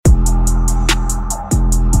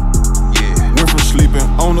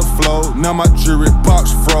on the floor. Now my jewelry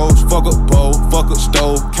box froze. Fuck a bowl, fuck a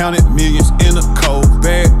stove. Counted millions in a cold.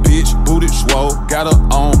 Bad bitch, booty swole. Got her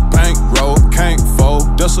on bankroll. Can't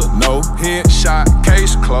fold, that's a no. Headshot,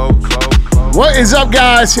 case closed. What is up,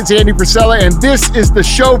 guys? It's Andy Frisella, and this is the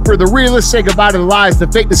show for the realists. Say goodbye to the lies, the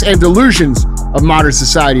fakeness, and delusions of modern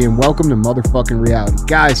society, and welcome to motherfucking reality.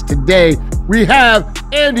 Guys, today we have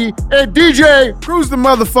Andy and DJ. Cruise the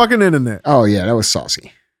motherfucking internet. Oh, yeah, that was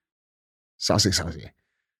saucy. Saucy.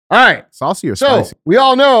 All right. Saucy or So, spicy? we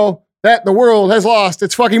all know that the world has lost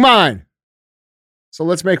its fucking mind. So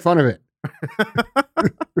let's make fun of it.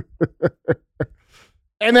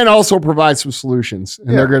 And then also provide some solutions. And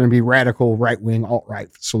they're going to be radical, right-wing, alt-right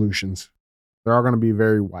solutions. They're all going to be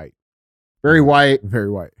very white. Very white.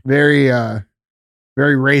 Very white. Very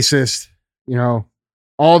racist. You know,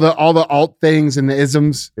 all the alt things and the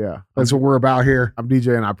isms. Yeah. That's what we're about here. I'm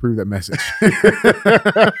DJ and I approve that message.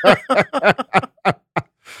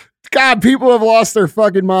 God, people have lost their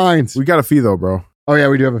fucking minds. We got a fee though, bro. Oh, yeah,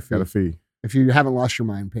 we do have a fee. Got a fee. If you haven't lost your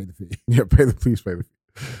mind, pay the fee. Yeah, please pay the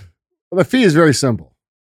fee. Well, the fee is very simple.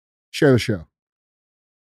 Share the show.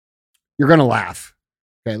 You're going to laugh.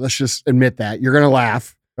 Okay, let's just admit that. You're going to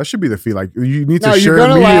laugh. That should be the fee. Like, you need No, to you're share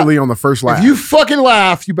gonna immediately on the first laugh. If you fucking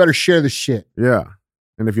laugh, you better share the shit. Yeah.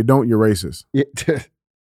 And if you don't, you're racist.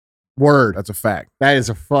 Word. That's a fact. That is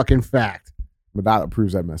a fucking fact. Madonna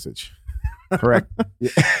approves that message. Correct.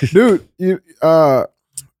 Dude, I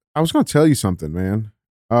was going to tell you something, man.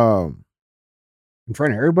 In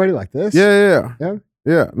front of everybody like this? Yeah.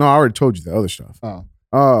 Yeah? No, I already told you the other stuff. Oh.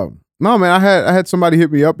 No, man, I had somebody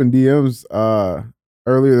hit me up in DMs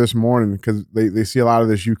earlier this morning because they see a lot of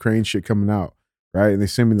this Ukraine shit coming out, right? And they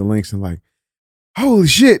send me the links and like, holy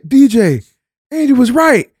shit, DJ, Andy was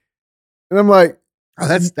right. And I'm like, Oh,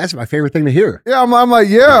 that's my favorite thing to hear. yeah, I'm like,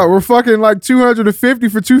 yeah, we're fucking like 250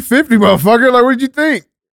 for 250, motherfucker. Like, what did you think?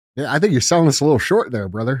 Yeah, I think you're selling us a little short there,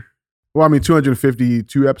 brother. Well, I mean,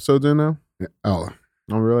 252 episodes in now. Oh.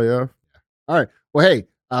 Oh, really? Yeah. All right. Well, hey,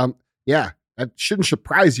 yeah, that shouldn't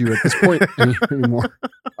surprise you at this point anymore.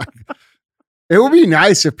 It would be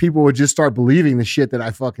nice if people would just start believing the shit that I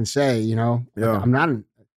fucking say, you know? Yeah. I'm not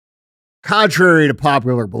contrary to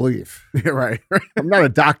popular belief. Yeah, right. I'm not a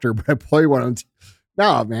doctor, but I play one on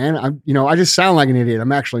No, man. I just sound like an idiot.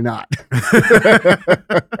 I'm actually not.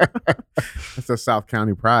 That's a South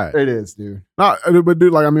County pride. It is, dude. No, but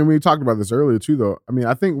dude, like, I mean, we talked about this earlier too, though. I mean,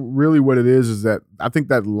 I think really what it is that I think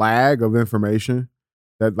that lag of information,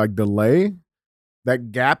 that like delay,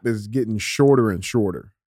 that gap is getting shorter and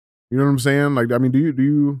shorter. You know what I'm saying? Like, I mean, do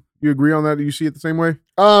you agree on that? Do you see it the same way?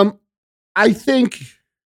 I think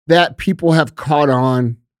that people have caught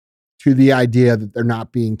on to the idea that they're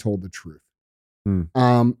not being told the truth.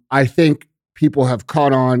 I think people have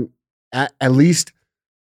caught on at least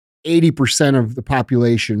 80% of the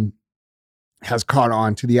population has caught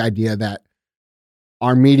on to the idea that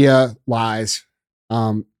our media lies.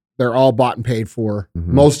 They're all bought and paid for.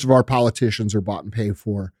 Mm-hmm. Most of our politicians are bought and paid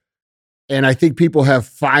for. And I think people have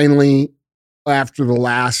finally, after the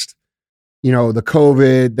last, the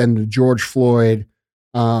COVID, then the George Floyd,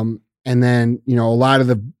 and then, a lot of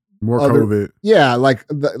the More COVID. Yeah,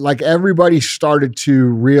 like everybody started to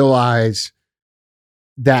realize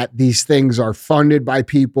that these things are funded by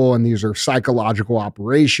people and these are psychological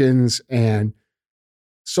operations. And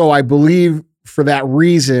so I believe for that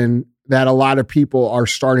reason that a lot of people are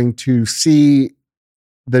starting to see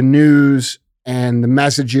the news and the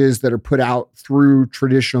messages that are put out through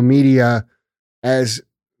traditional media as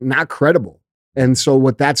not credible. And so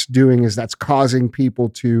what that's doing is that's causing people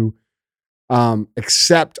to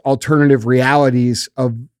accept alternative realities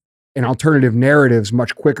and alternative narratives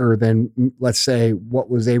much quicker than, let's say, what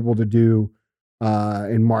was able to do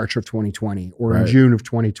in March of 2020 or in June of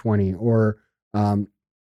 2020 or,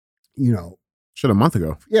 Shit, a month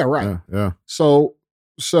ago. Yeah, right. Yeah. So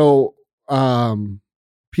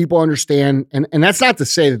people understand, and that's not to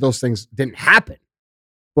say that those things didn't happen,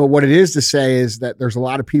 but what it is to say is that there's a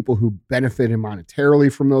lot of people who benefited monetarily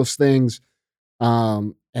from those things.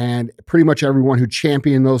 And pretty much everyone who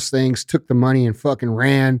championed those things took the money and fucking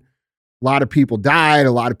ran. A lot of people died.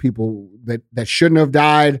 A lot of people that shouldn't have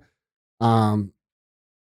died. I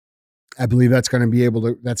believe that's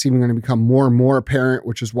even going to become more and more apparent,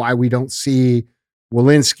 which is why we don't see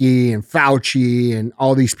Walensky and Fauci and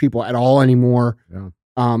all these people at all anymore. Yeah.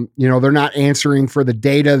 They're not answering for the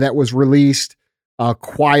data that was released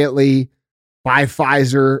quietly by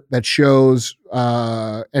Pfizer that shows,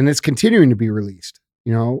 and it's continuing to be released.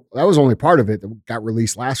 That was only part of it that got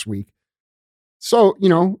released last week. So,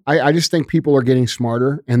 I just think people are getting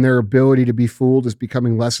smarter and their ability to be fooled is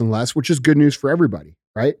becoming less and less, which is good news for everybody,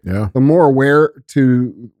 right? Yeah. The more aware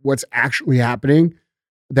to what's actually happening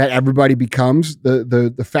that everybody becomes,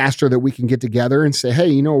 the faster that we can get together and say, hey,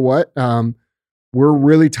 you know what? We're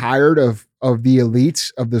really tired of the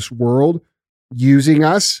elites of this world using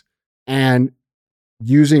us and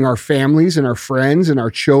using our families and our friends and our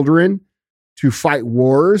children to fight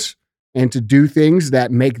wars and to do things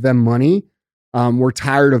that make them money. We're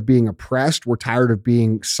tired of being oppressed. We're tired of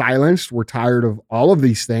being silenced. We're tired of all of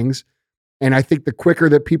these things. And I think the quicker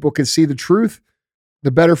that people can see the truth,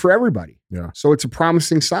 the better for everybody. Yeah. So it's a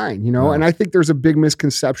promising sign, Yeah. and I think there's a big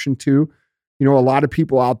misconception too. A lot of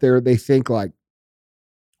people out there, they think like,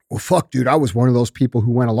 well, fuck, dude, I was one of those people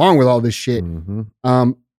who went along with all this shit.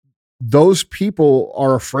 Mm-hmm. Those people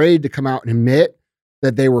are afraid to come out and admit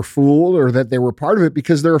that they were fooled or that they were part of it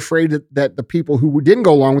because they're afraid that the people who didn't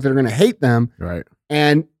go along with it are going to hate them. Right.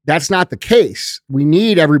 And that's not the case. We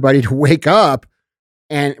need everybody to wake up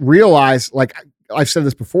and realize, like I've said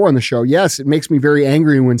this before on the show, yes, it makes me very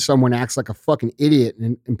angry when someone acts like a fucking idiot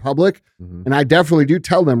in public. Mm-hmm. And I definitely do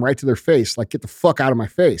tell them right to their face, like, get the fuck out of my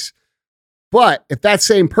face. But if that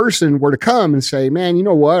same person were to come and say, man, you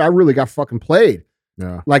know what? I really got fucking played.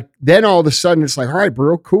 Yeah. Like then all of a sudden it's like, all right,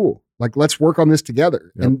 bro, cool. Like, let's work on this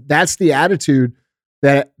together. Yep. And that's the attitude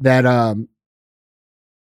that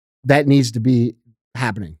needs to be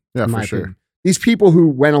happening. Yeah, in for my sure. opinion. These people who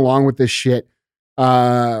went along with this shit,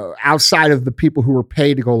 outside of the people who were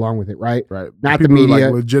paid to go along with it, right? Right. Not the People who are, media.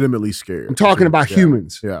 like, legitimately scared. I'm talking about Yeah.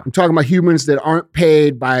 humans. Yeah. I'm talking about humans that aren't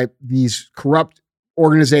paid by these corrupt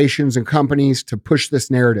organizations and companies to push this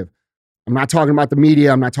narrative. I'm not talking about the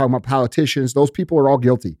media. I'm not talking about politicians. Those people are all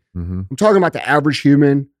guilty. Mm-hmm. I'm talking about the average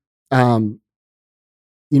human, who's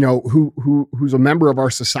a member of our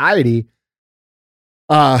society.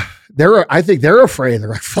 I think they're afraid. They're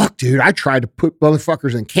like, fuck, dude, I tried to put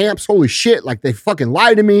motherfuckers in camps. Holy shit. Like they fucking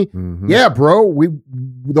lied to me. Mm-hmm. Yeah, bro.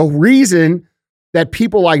 The reason that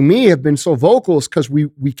people like me have been so vocal is because we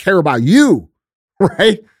care about you,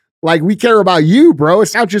 right? Like we care about you, bro.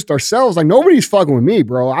 It's not just ourselves. Like nobody's fucking with me,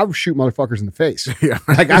 bro. I would shoot motherfuckers in the face. Yeah.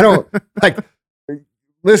 Like I don't like,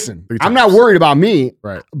 listen, Big I'm times. not worried about me.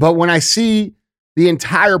 Right. But when I see the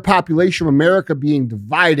entire population of America being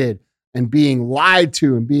divided and being lied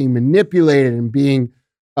to and being manipulated and being,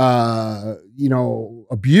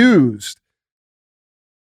 abused,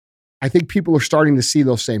 I think people are starting to see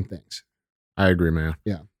those same things. I agree, man.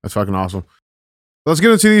 Yeah. That's fucking awesome. Let's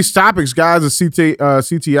get into these topics, guys, of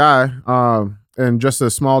CTI. And just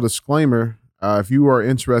a small disclaimer, if you are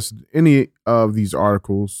interested in any of these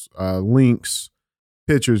articles, links,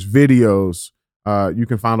 pictures, videos, you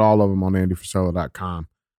can find all of them on andyfrisella.com.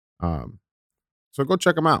 So go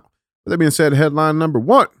check them out. With that being said, headline number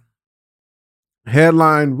 1.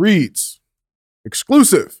 Headline reads,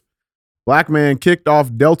 exclusive, Black man kicked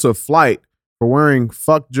off Delta flight for wearing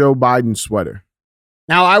fuck Joe Biden sweater.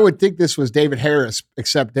 Now, I would think this was David Harris,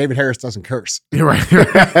 except David Harris doesn't curse. You're right.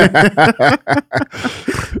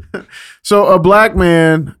 So a black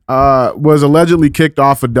man was allegedly kicked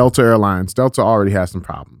off of Delta Airlines. Delta already has some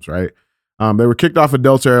problems, right? They were kicked off a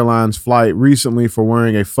Delta Airlines flight recently for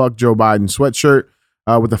wearing a fuck Joe Biden sweatshirt,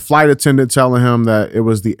 with the flight attendant telling him that it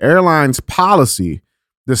was the airline's policy,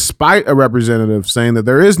 despite a representative saying that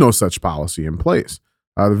there is no such policy in place.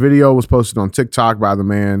 The video was posted on TikTok by the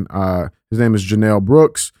man. His name is Janelle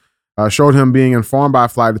Brooks. Showed him being informed by a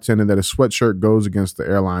flight attendant that his sweatshirt goes against the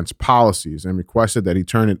airline's policies and requested that he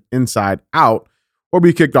turn it inside out or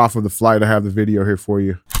be kicked off of the flight. I have the video here for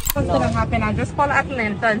you. What's going to happen? I just call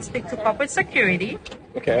Atlanta and speak to corporate security.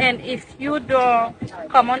 Okay. And if you do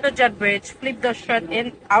come on the jet bridge, flip the shirt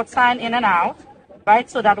outside, in and out, right,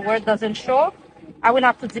 so that word doesn't show, I will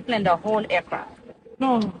have to discipline the whole aircraft.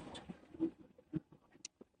 No.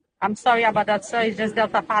 I'm sorry about that, sir. It's just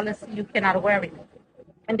Delta policy. You cannot wear it.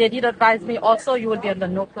 And they did advise me also you will be on the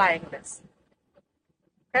no flying list.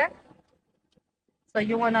 Okay? So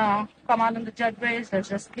you want to come out on the jet bridge, let's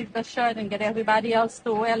just flip the shirt and get everybody else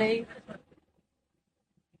to LA.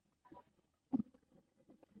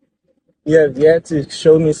 You have yet to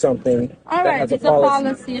show me something All that right, has it's a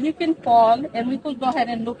policy, and you can call, and we could go ahead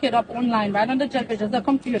and look it up online, right on the jet bridge. There's a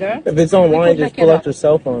computer. If it's We online, could just look it pull out up. your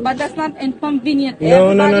cell phone. But that's not inconvenient. No.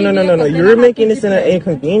 Everybody You're making this in an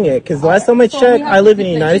inconvenient. Because last time I So checked, we have I live to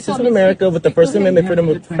in the discipline. United You States told of me America with the speak First to him. Amendment, freedom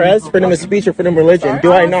of press, freedom of speech, or freedom of religion.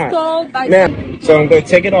 Do I was not? told by Ma'am, so I'm going to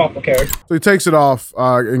take it off, okay? So he takes it off.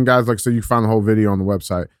 And guys, like I said, you can find the whole video on the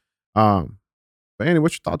website. But Andy,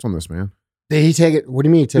 what's your thoughts on this, man? Did he take it? What do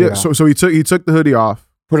you mean he took it off? So he took the hoodie off.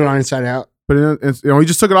 Put it on inside out. Put it in, he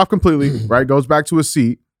just took it off completely, right? Goes back to his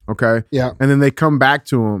seat, Okay. Yeah. And then they come back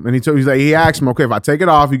to him and he asked him, okay, if I take it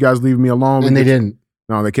off, you guys leave me alone. And they didn't.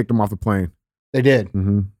 No, they kicked him off the plane. They did.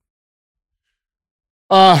 Mm-hmm.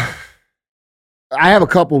 I have a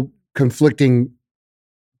couple conflicting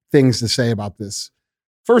things to say about this.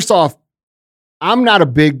 First off, I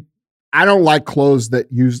don't like clothes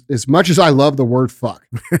that use, as much as I love the word fuck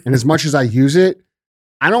and as much as I use it,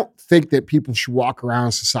 I don't think that people should walk around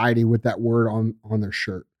in society with that word on their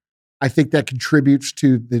shirt. I think that contributes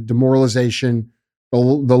to the demoralization, the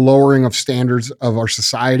lowering of standards of our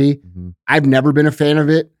society. Mm-hmm. I've never been a fan of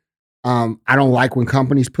it. I don't like when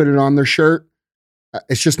companies put it on their shirt.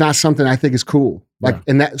 It's just not something I think is cool.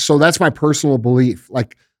 So that's my personal belief.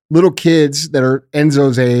 Like little kids that are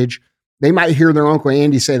Enzo's age, they might hear their Uncle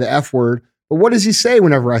Andy say the F word, but what does he say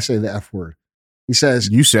whenever I say the F word? He says,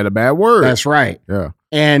 "You said a bad word." That's right. Yeah.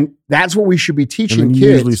 And that's what we should be teaching and kids.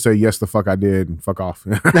 You usually say, "Yes, the fuck I did," and fuck off.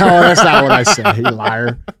 No, that's not what I say. You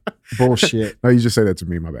liar. Bullshit. No, you just say that to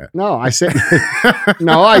me. My bad. No, I say,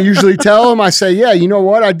 no, I usually tell him, I say, yeah, you know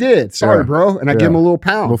what? I did. Sorry, bro. And I give him a little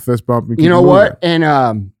pound. A little fist bump. You know what?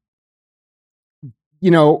 And,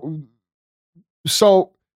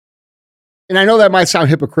 so, and I know that might sound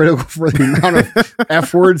hypocritical for the amount of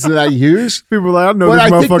F words that I use. People are like, I know this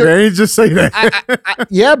motherfucker. I ain't just say that.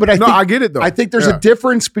 But I think, I get it though. I think there's a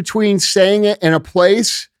difference between saying it in a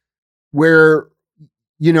place where,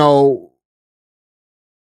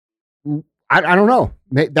 I don't know.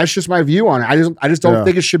 That's just my view on it. I just don't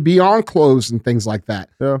think it should be on clothes and things like that.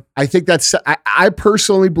 Yeah. I think I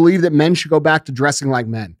personally believe that men should go back to dressing like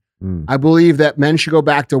men. I believe that men should go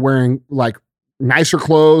back to wearing like nicer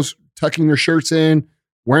clothes, tucking their shirts in,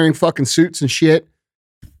 wearing fucking suits and shit.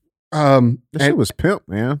 That shit was pimp,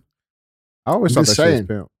 man. I always thought that shit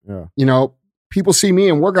was pimp. Yeah. People see me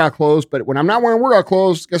in workout clothes, but when I'm not wearing workout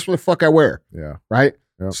clothes, guess what the fuck I wear? Yeah. Right?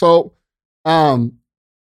 Yep. So,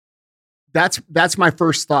 that's my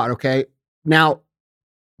first thought. Okay. Now,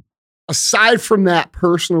 aside from that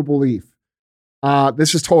personal belief,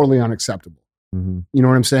 this is totally unacceptable. Mm-hmm. You know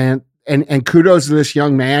what I'm saying? And kudos to this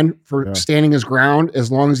young man for standing his ground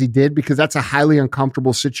as long as he did, because that's a highly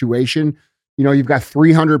uncomfortable situation. You've got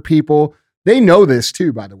 300 people. They know this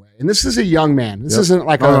too, by the way. And this is a young man. This isn't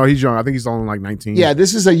like no, he's young. I think he's only like 19. Yeah,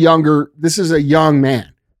 this is a young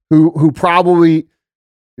man who probably,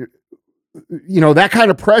 that kind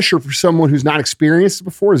of pressure for someone who's not experienced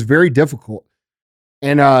before is very difficult.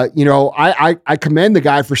 And, I commend the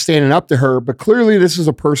guy for standing up to her, but clearly this is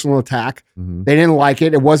a personal attack. Mm-hmm. They didn't like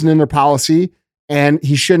it. It wasn't in their policy, and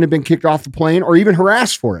he shouldn't have been kicked off the plane or even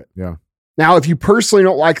harassed for it. Yeah. Now, if you personally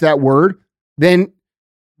don't like that word, then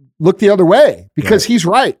look the other way, because he's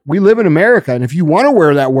right. We live in America, and if you want to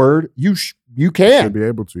wear that word, you can. Should be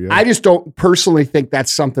able to, yeah. I just don't personally think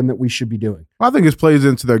that's something that we should be doing. I think it plays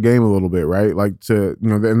into their game a little bit, right? Like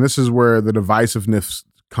and this is where the divisiveness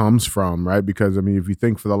comes from, right? Because if you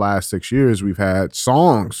think for the last 6 years, we've had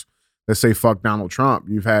songs that say "fuck Donald Trump."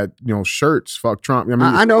 You've had shirts "fuck Trump."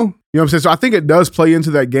 I know. You know what I'm saying? So I think it does play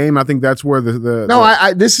into that game. I think that's where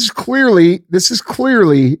this is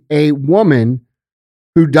clearly a woman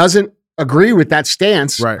who doesn't agree with that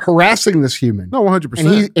stance, harassing this human. No,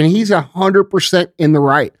 100%. And he's 100% in the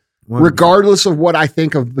right, 100%. Regardless of what I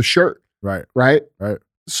think of the shirt. Right.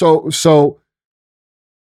 So,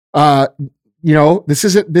 this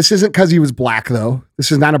isn't because he was black though.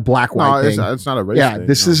 This is not a black-white thing. It's not a race thing.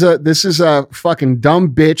 This is a fucking dumb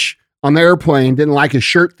bitch on the airplane, didn't like his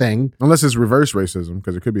shirt thing. Unless it's reverse racism,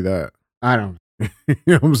 because it could be that. I don't know. You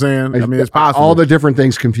know what I'm saying? It's possible. All the different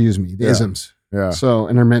things confuse me. The isms. Yeah. So,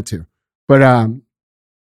 and they're meant to. But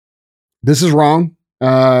this is wrong.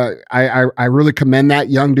 I really commend that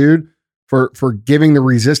young dude for giving the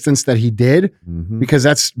resistance that he did, because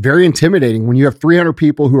that's very intimidating when you have 300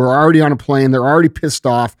 people who are already on a plane. They're already pissed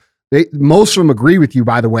off. Most of them agree with you,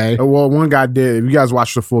 by the way. Well, one guy did. If you guys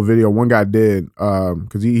watched the full video, one guy did,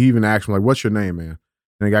 because he even asked me, like, "What's your name, man?"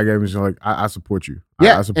 And the guy gave me, like, I support you.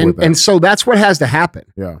 Yeah, I support that. And so that's what has to happen.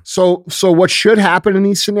 Yeah. So what should happen in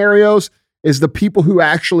these scenarios is the people who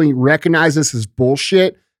actually recognize this as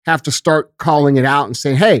bullshit have to start calling it out and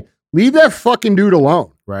saying, "Hey, leave that fucking dude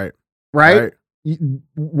alone." Right.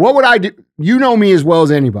 What would I do? You know me as well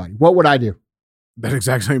as anybody. What would I do? That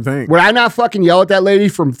exact same thing. Would I not fucking yell at that lady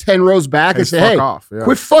from 10 rows back and say, "Hey,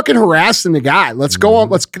 quit fucking harassing the guy. Let's go on.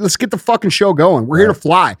 Let's get the fucking show going. We're here to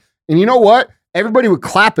fly." And you know what? Everybody would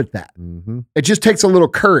clap at that. It just takes a little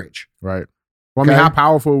courage. Right. Well, I mean, how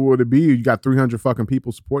powerful would it be? You got 300 fucking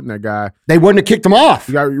people supporting that guy. They wouldn't have kicked him off.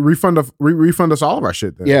 You got to refund us all of our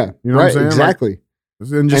shit then. Yeah. You know what I'm saying? Exactly.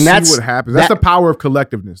 And just And see what happens. That's the power of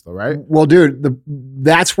collectiveness, though, right? Well, dude,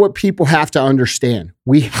 that's what people have to understand.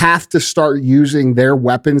 We have to start using their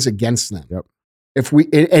weapons against them. Yep. If we,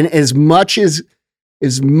 and as much as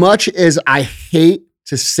I hate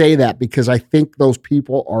to say that, because I think those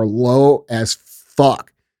people are low as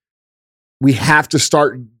fuck, we have to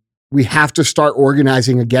start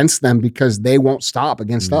organizing against them, because they won't stop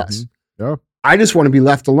against us. Yeah. I just want to be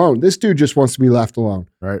left alone. This dude just wants to be left alone.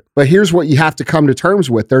 Right. But here's what you have to come to terms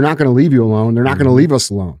with. They're not going to leave you alone. They're not going to leave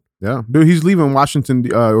us alone. Yeah. Dude, he's leaving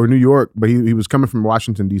Washington or New York, but he was coming from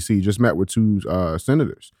Washington, D.C. He just met with 2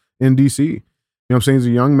 senators in D.C. You know what I'm saying? He's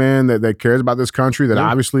a young man that cares about this country, that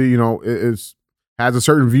obviously, you know, has a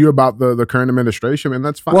certain view about the current administration, and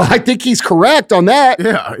that's fine. Well, I think he's correct on that.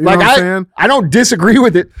 Yeah. You like know what I'm saying? I don't disagree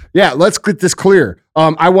with it. Yeah, let's get this clear.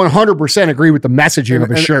 I 100% agree with the messaging of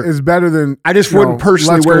his shirt. It's better than I just wouldn't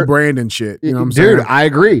personally Let's wear Go Brandon shit. You know what I'm dude, saying? I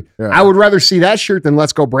agree. Yeah. I would rather see that shirt than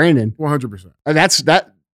Let's Go Brandon. 100%. And that's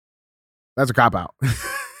a cop out.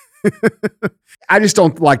 I just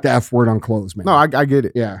don't like the F word on clothes, man. No, I get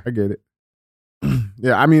it. Yeah. I get it.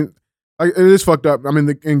 Yeah, I mean, it is fucked up. I mean,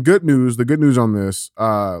 the good news on this, like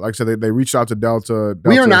I said, they reached out to Delta.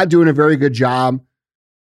 We are not doing a very good job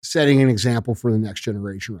setting an example for the next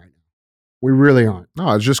generation right now. We really aren't.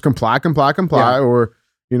 No, it's just comply, Yeah. or,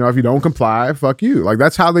 you know, if you don't comply, fuck you. Like,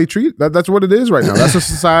 that's how they treat that's what it is right now. That's the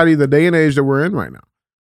society, the day and age that we're in right now.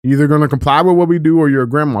 You're either going to comply with what we do, or you're a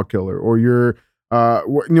grandma killer, or you're,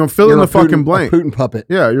 you know, fill in the fucking blank. A Putin puppet.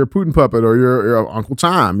 Yeah, you're a Putin puppet, or you're Uncle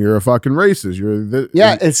Tom. You're a fucking racist.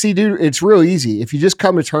 And see, dude, it's real easy. If you just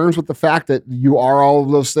come to terms with the fact that you are all of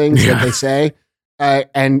those things that they say,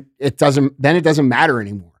 and it doesn't matter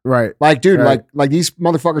anymore. Right. Like, dude, Right. like these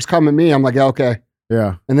motherfuckers come at me, I'm like, yeah, okay.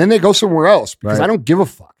 Yeah. And then they go somewhere else, because Right. I don't give a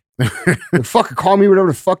fuck. You fucking call me whatever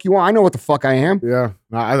the fuck you want. I know what the fuck I am. Yeah.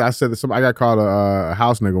 I said that I got called a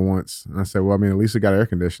house nigga once. And I said, well, I mean, at least it got air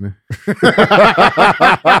conditioning.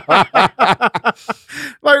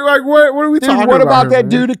 like what are we Dude, talking about? what about here, that man?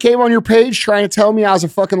 dude who came on your page trying to tell me I was a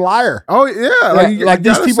fucking liar? Oh, yeah. Like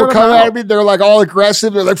these people come at me, they're like all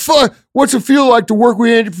aggressive. They're like, fuck, what's it feel like to work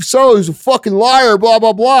with Andy Frisella? He's a fucking liar, blah,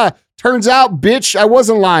 blah, blah. Turns out, bitch, I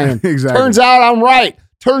wasn't lying. Exactly. Turns out I'm right.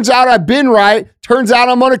 Turns out I've been right. Turns out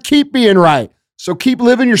I'm going to keep being right. So keep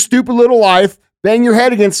living your stupid little life, bang your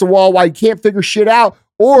head against the wall while you can't figure shit out,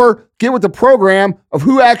 or get with the program of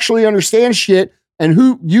who actually understands shit and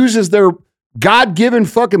who uses their God-given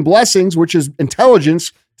fucking blessings, which is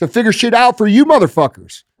intelligence, to figure shit out for you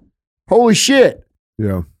motherfuckers. Holy shit.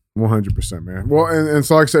 Yeah. 100%, man. Well, and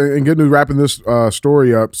so like I said, and good news, wrapping this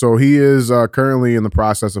story up. So he is currently in the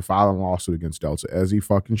process of filing a lawsuit against Delta, as he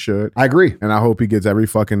fucking should. I agree. And I hope he gets every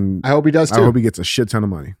fucking. I hope he does too. I hope he gets a shit ton of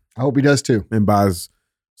money I hope he does too. and buys.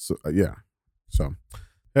 So, yeah. So,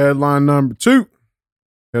 headline number 2.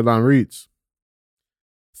 Headline reads: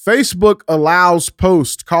 Facebook allows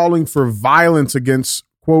post calling for violence against,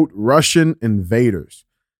 quote, Russian invaders.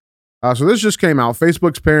 So this just came out.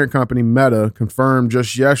 Facebook's parent company, Meta, confirmed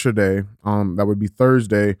just yesterday, that would be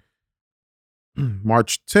Thursday,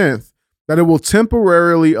 March 10th, that it will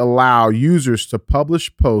temporarily allow users to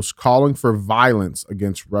publish posts calling for violence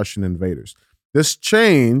against Russian invaders. This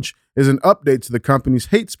change is an update to the company's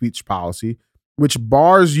hate speech policy, which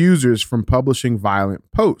bars users from publishing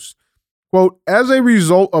violent posts. Quote, as a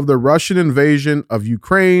result of the Russian invasion of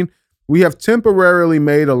Ukraine, we have temporarily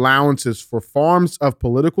made allowances for forms of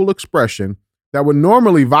political expression that would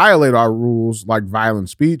normally violate our rules, like violent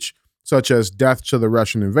speech, such as death to the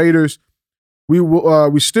Russian invaders.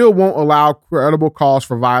 We still won't allow credible calls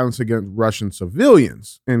for violence against Russian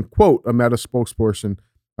civilians, end quote, a Meta spokesperson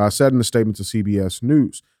said in a statement to CBS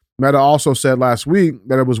News. Meta also said last week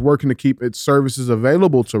that it was working to keep its services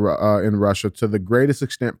available to in Russia to the greatest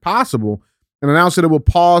extent possible, and announced that it will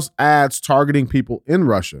pause ads targeting people in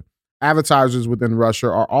Russia. Advertisers within Russia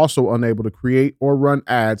are also unable to create or run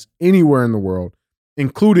ads anywhere in the world,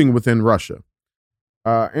 including within Russia.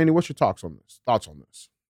 Andy, what's your thoughts on this?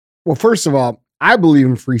 Well, first of all, I believe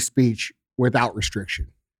in free speech without restriction.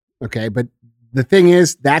 Okay. But the thing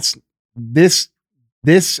is, that's this,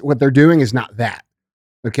 what they're doing is not that.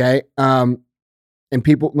 Okay. And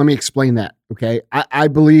people, let me explain that. Okay. I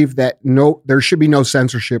believe that there should be no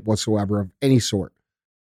censorship whatsoever of any sort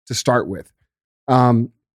to start with.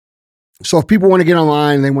 So if people want to get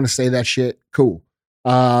online and they want to say that shit, cool.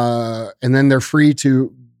 And then they're free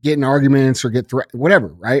to get in arguments or get whatever,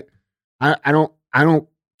 right? I don't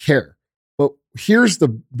care. But here's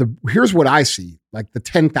here's what I see. Like the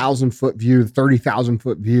 10,000 foot view, the 30,000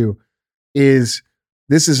 foot view is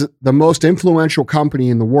this is the most influential company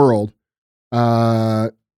in the world,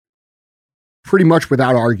 pretty much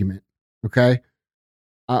without argument. Okay.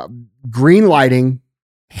 greenlighting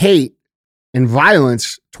hate and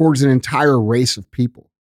violence towards an entire race of people.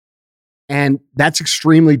 And that's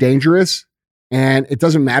extremely dangerous. And it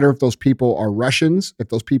doesn't matter if those people are Russians, if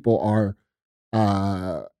those people are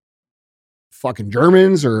fucking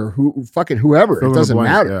Germans or whoever. It doesn't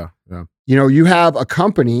matter. Yeah. You know, you have a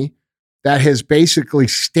company that has basically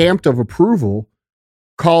stamped of approval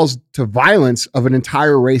calls to violence of an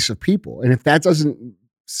entire race of people. And if that doesn't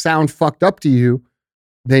sound fucked up to you,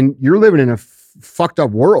 then you're living in a fucked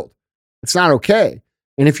up world. It's not okay.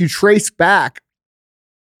 And if you trace back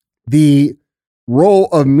the role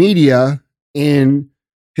of media in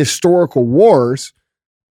historical wars,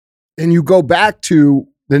 and you go back to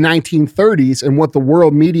the 1930s and what the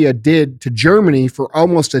world media did to Germany for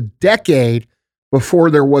almost a decade before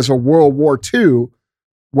there was a World War II,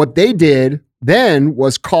 what they did then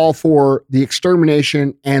was call for the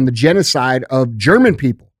extermination and the genocide of German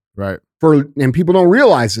people. Right. And people don't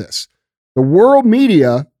realize this. The world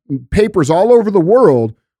media, papers all over the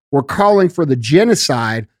world, were calling for the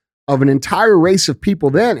genocide of an entire race of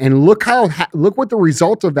people then. And look what the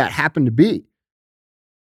result of that happened to be.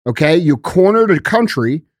 Okay, you cornered a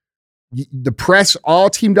country. The press all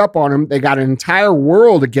teamed up on them. They got an entire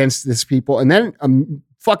world against this people. And then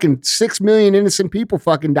fucking 6 million innocent people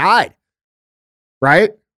fucking died.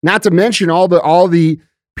 Right? Not to mention all the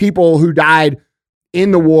people who died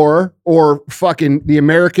in the war or fucking the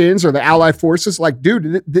Americans or the Allied forces. Like,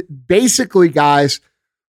 dude, basically, guys,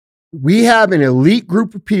 we have an elite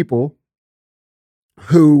group of people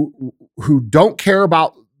who don't care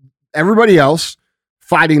about everybody else,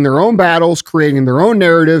 fighting their own battles, creating their own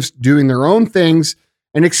narratives, doing their own things,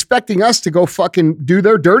 and expecting us to go fucking do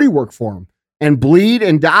their dirty work for them and bleed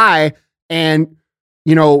and die and,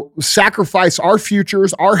 you know, sacrifice our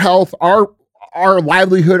futures, our health, our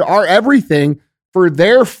livelihood, our everything for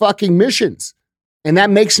their fucking missions. And that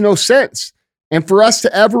makes no sense. And for us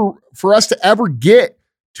to ever get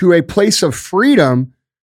to a place of freedom,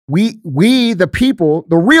 we the people,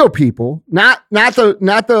 the real people, not the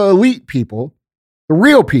elite people, the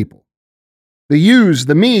real people, the yous,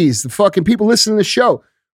 the me's, the fucking people listening to the show,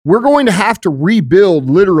 we're going to have to rebuild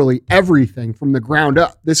literally everything from the ground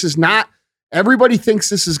up. This is not, everybody thinks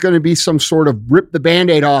this is going to be some sort of rip the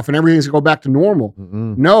Band-Aid off and everything's going to go back to normal.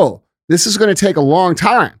 Mm-mm. No, this is going to take a long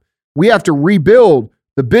time. We have to rebuild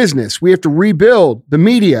the business. We have to rebuild the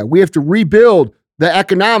media. We have to rebuild the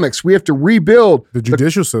economics. We have to rebuild the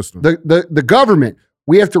judicial system, the government.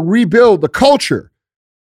 We have to rebuild the culture.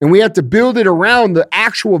 And we have to build it around the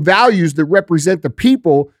actual values that represent the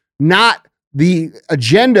people, not the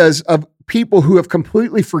agendas of people who have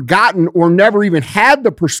completely forgotten or never even had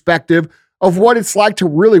the perspective of what it's like to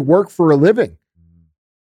really work for a living.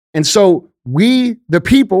 And so we, the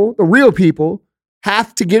people, the real people,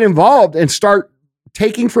 have to get involved and start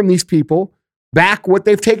taking from these people back what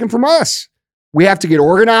they've taken from us. We have to get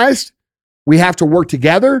organized. We have to work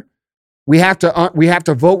together. We have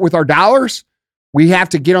to vote with our dollars. We have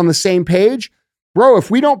to get on the same page. Bro,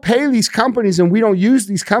 if we don't pay these companies and we don't use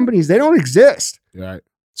these companies, they don't exist. Right.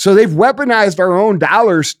 So they've weaponized our own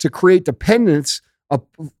dollars to create dependence,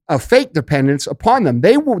 a fake dependence upon them.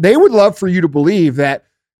 They would love for you to believe that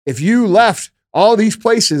if you left all these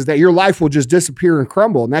places that your life will just disappear and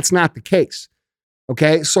crumble, and that's not the case.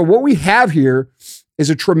 Okay? So what we have here is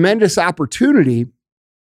a tremendous opportunity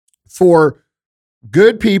for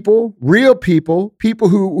good people, real people, people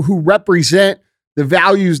who represent the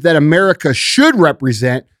values that America should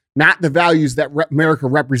represent, not the values that America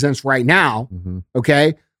represents right now. Mm-hmm.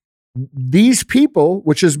 Okay. These people,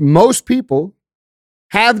 which is most people,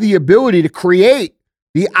 have the ability to create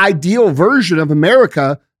the ideal version of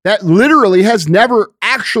America that literally has never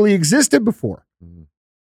actually existed before. Mm-hmm.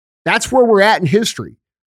 That's where we're at in history.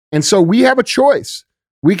 And so we have a choice.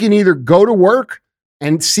 We can either go to work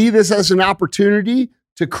and see this as an opportunity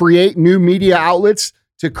to create new media outlets,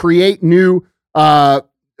 to create new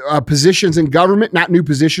positions in government, not new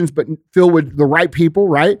positions, but filled with the right people,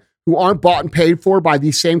 right? Who aren't bought and paid for by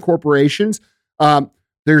these same corporations.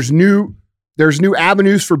 There's new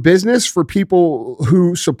avenues for business for people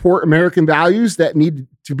who support American values that need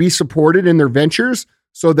to be supported in their ventures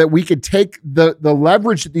so that we could take the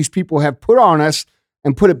leverage that these people have put on us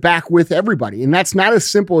and put it back with everybody. And that's not as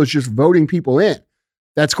simple as just voting people in.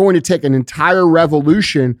 That's going to take an entire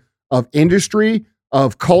revolution of industry,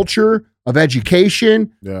 of culture, of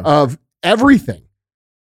education, of everything.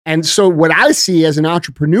 And so what I see as an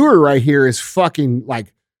entrepreneur right here is fucking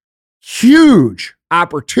like huge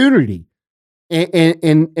opportunity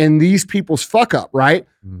in these people's fuck up, right?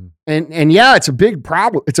 Mm-hmm. And yeah, it's a big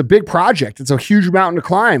problem. It's a big project. It's a huge mountain to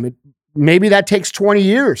climb. Maybe that takes 20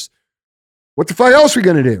 years. What the fuck else are we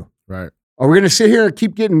going to do? Right. Are we going to sit here and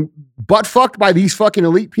keep getting butt fucked by these fucking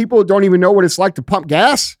elite people who don't even know what it's like to pump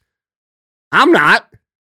gas? I'm not.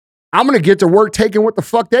 I'm going to get to work taking what the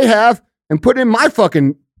fuck they have and put in my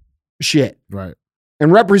fucking shit. Right.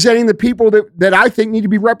 And representing the people that I think need to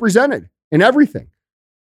be represented in everything.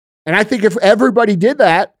 And I think if everybody did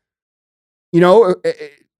that, you know,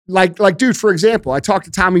 like, dude, for example, I talk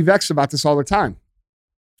to Tommy Vex about this all the time.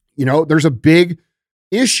 You know, there's a big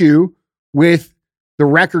issue with the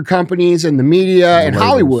record companies and the media and labels.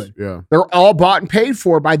 Hollywood. Yeah. They're all bought and paid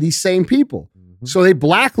for by these same people. Mm-hmm. So they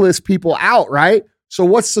blacklist people out, right? So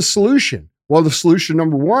what's the solution? Well, the solution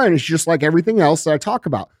number one is just like everything else that I talk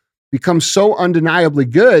about. Become so undeniably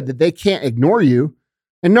good that they can't ignore you.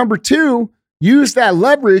 And number two, use that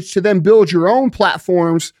leverage to then build your own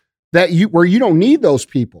platforms where you don't need those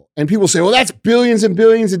people. And people say, well, that's billions and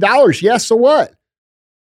billions of dollars. Yes, so what?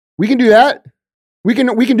 We can do that. We can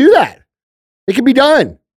do that. It can be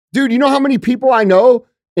done. Dude, you know how many people I know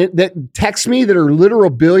that text me that are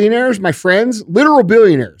literal billionaires, my friends? Literal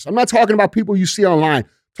billionaires. I'm not talking about people you see online. I'm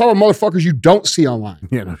talking about motherfuckers you don't see online.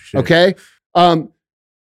 Yeah, no shit. Okay?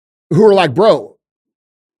 Who are like, bro,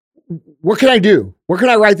 what can I do? Where can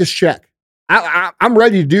I write this check? I'm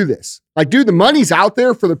ready to do this. Like, dude, the money's out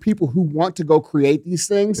there for the people who want to go create these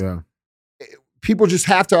things. Yeah. People just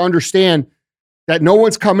have to understand that no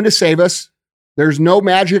one's coming to save us. There's no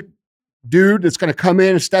magic dude that's going to come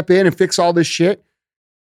in and step in and fix all this shit.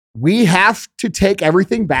 We have to take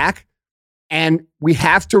everything back, and we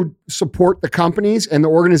have to support the companies and the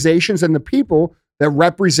organizations and the people that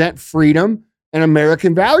represent freedom and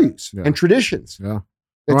American values and traditions. Yeah.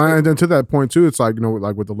 Well, and then to that point too, it's like, you know,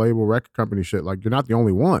 like with the label record company shit, like you're not the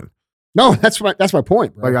only one. No, that's my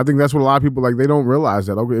point, bro. Like, I think that's what a lot of people, like, they don't realize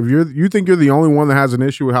that. Okay, if you think you're the only one that has an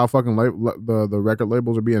issue with how fucking the record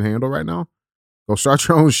labels are being handled right now, go start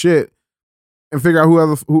your own shit and figure out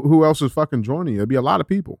who else is fucking joining you. There'll be a lot of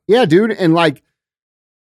people. Yeah, dude. And like,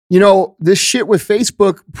 you know, this shit with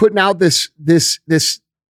Facebook putting out this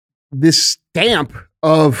stamp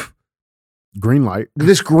of green light.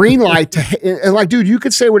 This green light and like, dude, you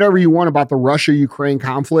could say whatever you want about the Russia-Ukraine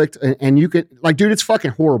conflict, and you could, like, dude, it's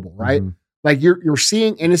fucking horrible, right? Mm-hmm. Like, you're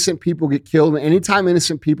seeing innocent people get killed, and anytime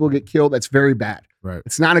innocent people get killed, that's very bad. Right.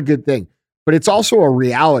 It's not a good thing, but it's also a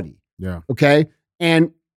reality. Yeah. Okay.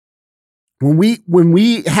 And when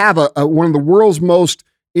we have one of the world's most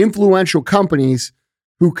influential companies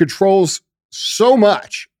who controls so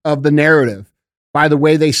much of the narrative by the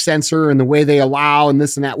way they censor and the way they allow and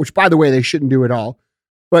this and that, which, by the way, they shouldn't do at all,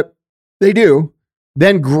 but they do,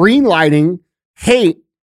 then greenlighting hate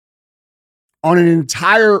on an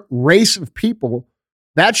entire race of people,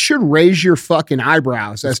 that should raise your fucking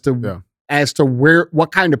eyebrows as to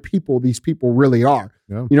what kind of people these people really are.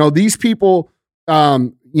 Yeah. You know, these people,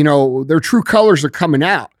 you know, their true colors are coming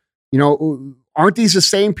out. You know, aren't these the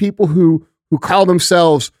same people who call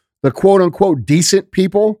themselves the quote unquote decent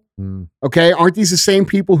people? Okay. Aren't these the same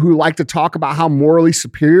people who like to talk about how morally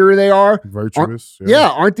superior they are? Virtuous.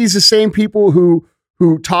 Aren't these the same people who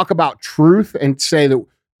talk about truth and say that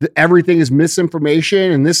everything is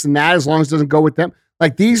misinformation and this and that, as long as it doesn't go with them?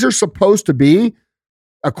 Like, these are supposed to be,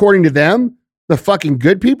 according to them, the fucking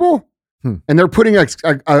good people. And they're putting an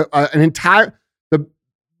entire, the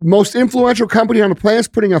most influential company on the planet is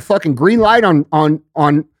putting a fucking green light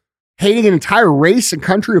on hating an entire race and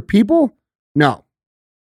country of people. No.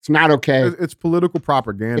 It's not okay. It's political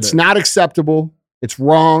propaganda. It's not acceptable. It's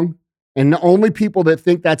wrong. And the only people that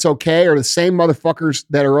think that's okay are the same motherfuckers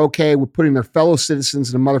that are okay with putting their fellow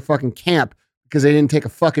citizens in a motherfucking camp because they didn't take a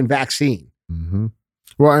fucking vaccine. Mm-hmm.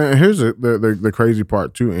 Well, and here's the crazy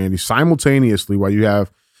part too, Andy. Simultaneously, while you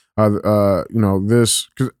have, you know, this,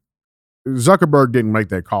 because Zuckerberg didn't make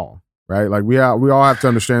that call, right? Like, we all have to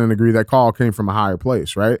understand and agree that call came from a higher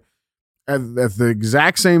place, right? At the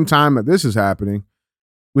exact same time that this is happening,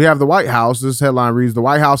 we have the White House. This headline reads, the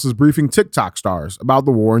White House is briefing TikTok stars about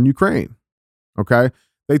the war in Ukraine. Okay.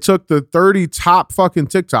 They took the 30 top fucking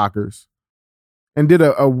TikTokers and did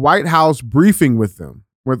a White House briefing with them,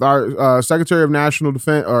 with our Secretary of National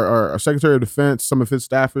Defense or our Secretary of Defense, some of his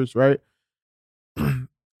staffers, right?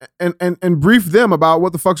 and briefed them about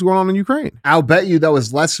what the fuck's going on in Ukraine. I'll bet you that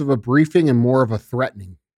was less of a briefing and more of a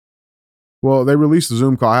threatening. Well, they released the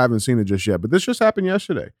Zoom call. I haven't seen it just yet, but this just happened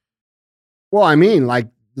yesterday. Well, I mean,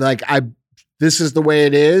 this is the way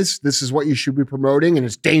it is. This is what you should be promoting, and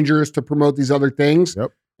it's dangerous to promote these other things.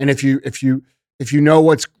 Yep. And if you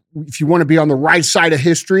know if you want to be on the right side of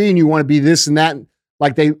history and you want to be this and that,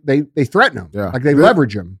 like they threaten them. Yeah. Like they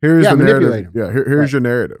leverage them. Here's the manipulate narrative. them. Yeah. Here's your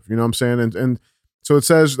narrative. You know what I'm saying? And So it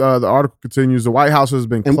says the article continues. The White House has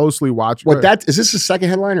been closely watching. Is this the second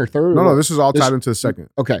headline or third? No, this is all tied into the second.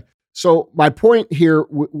 Okay. So my point here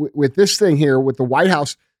with this thing here with the White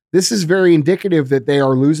House, this is very indicative that they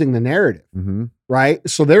are losing the narrative, right?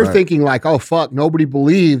 So they're thinking like, oh, fuck, nobody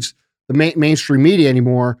believes the mainstream media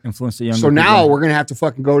anymore. Influence the younger So now people. we're going to have to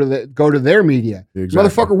fucking go to their media. Exactly.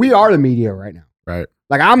 Motherfucker, we are the media right now. Right.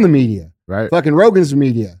 Like I'm the media. Right. Fucking Rogan's the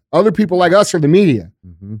media. Other people like us are the media.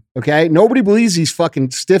 Okay. Nobody believes these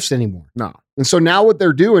fucking stiffs anymore. No. And so now what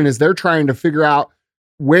they're doing is they're trying to figure out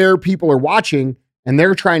where people are watching and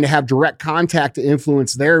they're trying to have direct contact to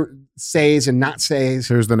influence their says and not says.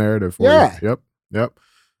 Here's the narrative for Yeah. you. Yep.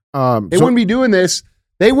 They wouldn't be doing this.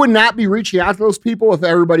 They would not be reaching out to those people if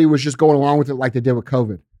everybody was just going along with it like they did with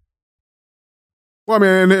COVID. Well, I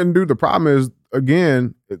mean, and dude, the problem is,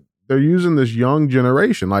 again, they're using this young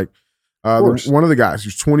generation. Like one of the guys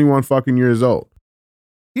who's 21 fucking years old.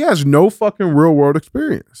 He has no fucking real world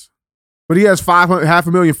experience, but he has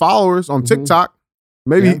 500,000 followers on TikTok.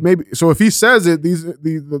 Maybe. So if he says it,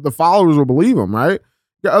 the followers will believe him, right?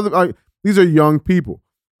 These are young people.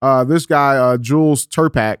 This guy, Jules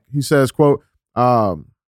Turpak, he says, quote,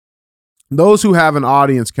 those who have an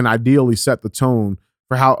audience can ideally set the tone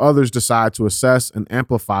for how others decide to assess and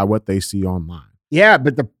amplify what they see online. Yeah,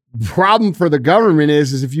 but the problem for the government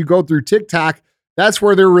is if you go through TikTok, that's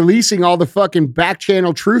where they're releasing all the fucking back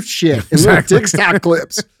channel truth shit in little TikTok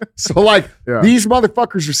clips. So these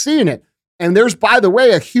motherfuckers are seeing it. And there's, by the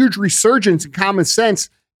way, a huge resurgence in common sense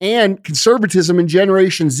and conservatism in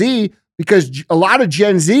Generation Z because a lot of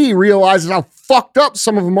Gen Z realizes how fucked up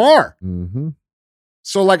some of them are.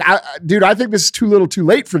 So I think this is too little too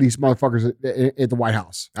late for these motherfuckers at the White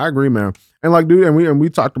House. I agree, man. And like, dude, and we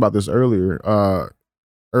talked about this earlier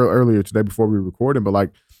today before we recorded, but like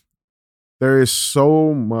there is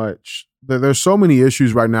so much, there's so many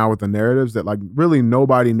issues right now with the narratives that like really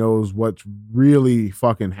nobody knows what's really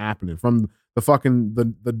fucking happening from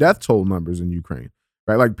the death toll numbers in Ukraine,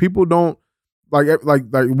 right? Like people don't like one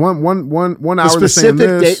hour the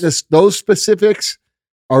specific those specifics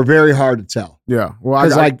are very hard to tell. Yeah. Well,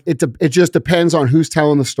 it just depends on who's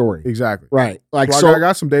telling the story. Exactly. Right. Like, I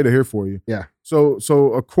got some data here for you. Yeah. So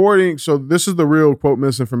this is the real quote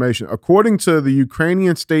misinformation. According to the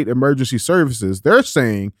Ukrainian State Emergency Services, they're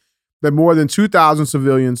saying that more than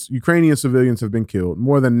 2,000 Ukrainian civilians have been killed.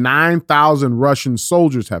 More than 9,000 Russian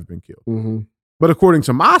soldiers have been killed. But according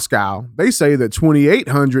to Moscow, they say that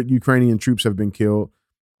 2,800 Ukrainian troops have been killed,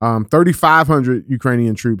 3,500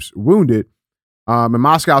 Ukrainian troops wounded, and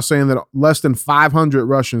Moscow saying that less than 500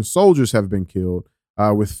 Russian soldiers have been killed,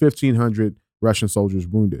 with 1,500 Russian soldiers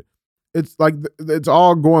wounded. It's like it's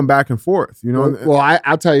all going back and forth, you know. Well,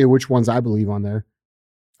 I'll tell you which ones I believe on there.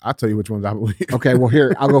 I'll tell you which ones I believe. Okay, well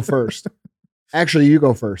here I'll go first. Actually, you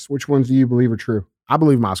go first. Which ones do you believe are true? I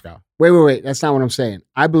believe Moscow. Wait. That's not what I'm saying.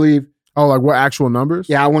 I believe. Oh, like what actual numbers?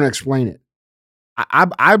 Yeah, I want to explain it.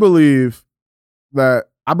 I believe the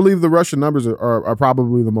Russian numbers are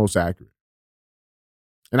probably the most accurate.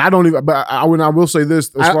 And I don't even, but I will say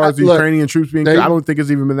this, as far as the Ukrainian troops being killed, I don't think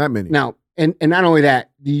it's even been that many. Now, and not only that,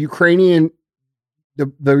 the Ukrainian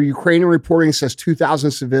reporting says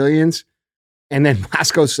 2,000 civilians, and then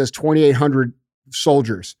Moscow says 2,800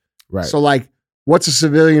 soldiers. Right. So like, what's a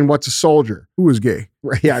civilian? What's a soldier? Who is gay?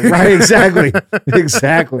 Yeah, right. Exactly.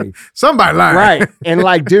 Exactly. Somebody lied. Right. And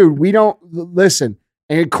like, dude, we don't listen.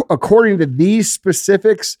 And according to these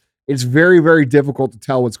specifics, it's very, very difficult to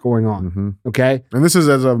tell what's going on. Okay. And this is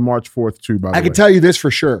as of March 4th, too, by the way. I can tell you this for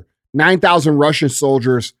sure. 9,000 Russian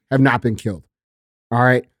soldiers have not been killed. All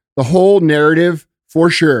right. The whole narrative for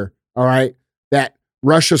sure. All right. That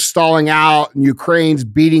Russia's stalling out and Ukraine's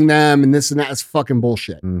beating them and this and that is fucking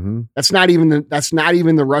bullshit. That's not even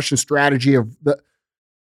the Russian strategy of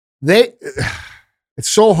it's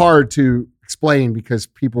so hard to explain because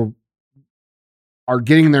people are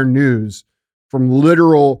getting their news from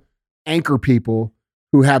literal anchor people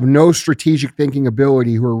who have no strategic thinking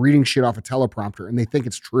ability, who are reading shit off a teleprompter and they think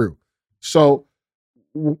it's true. So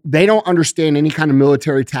they don't understand any kind of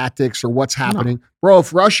military tactics or what's happening. No. Bro,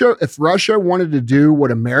 if Russia wanted to do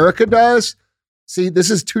what America does, see,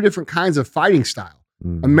 this is two different kinds of fighting style.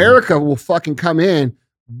 America will fucking come in,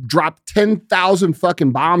 drop 10,000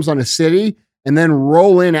 fucking bombs on a city, and then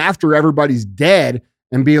roll in after everybody's dead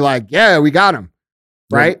and be like, yeah, we got them.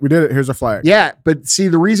 Right? Yeah, we did it. Here's a flag. Yeah. But see,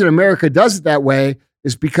 the reason America does it that way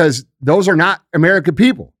is because those are not American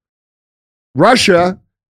people. Russia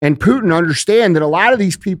and Putin understand that a lot of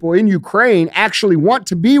these people in Ukraine actually want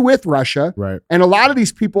to be with Russia. Right. And a lot of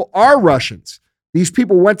these people are Russians. These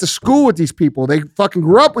people went to school with these people. They fucking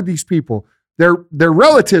grew up with these people. They're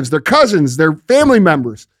relatives, their cousins, their family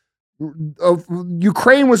members.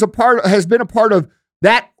 Ukraine has been a part of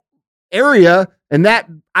that area and that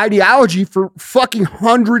ideology for fucking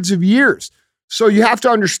hundreds of years. So you have to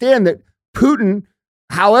understand that Putin,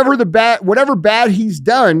 whatever bad he's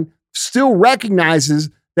done, still recognizes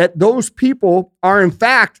that those people are in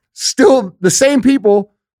fact still the same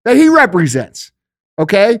people that he represents.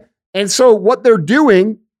 Okay. And so what they're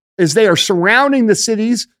doing is they are surrounding the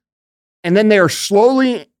cities and then they are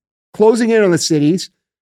slowly closing in on the cities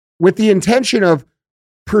with the intention of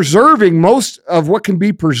preserving most of what can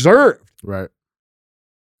be preserved. Right.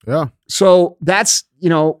 Yeah. So that's,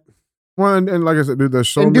 Well, and like I said, dude, there's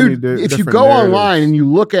so many if you go online and you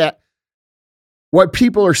look at what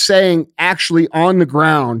people are saying actually on the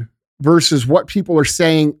ground versus what people are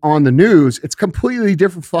saying on the news, it's completely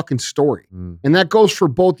different fucking story. And that goes for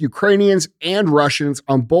both Ukrainians and Russians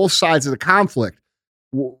on both sides of the conflict.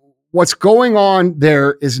 What's going on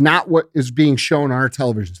there is not what is being shown on our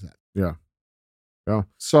televisions then. Yeah. Yeah.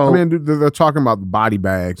 So, I mean, dude, they're talking about the body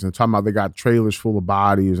bags and talking about they got trailers full of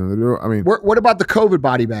bodies. And I mean, what about the COVID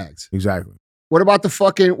body bags? Exactly. What about the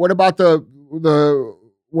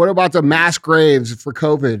mass graves for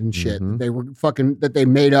COVID and shit? That they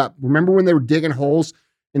made up. Remember when they were digging holes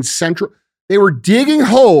in they were digging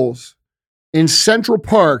holes in Central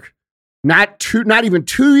Park not even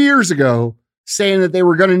 2 years ago, saying that they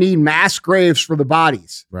were going to need mass graves for the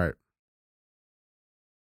bodies. Right.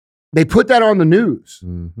 They put that on the news.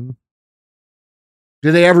 Did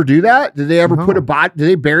they ever do that? Did they ever put a body? Did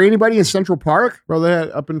they bury anybody in Central Park? Bro, they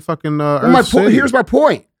had up in fucking here's my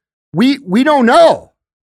point. We don't know.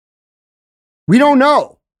 We don't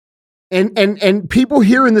know. And people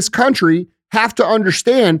here in this country have to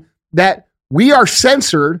understand that we are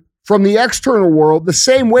censored from the external world the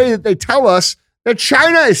same way that they tell us that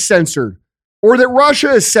China is censored or that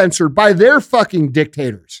Russia is censored by their fucking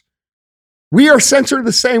dictators. We are censored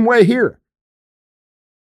the same way here.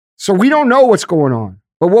 So we don't know what's going on.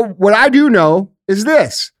 But what I do know is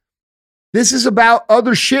this. This is about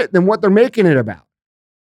other shit than what they're making it about.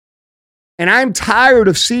 And I'm tired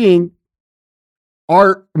of seeing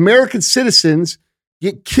our American citizens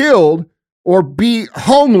get killed or be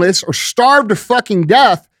homeless or starved to fucking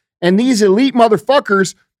death. And these elite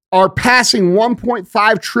motherfuckers are passing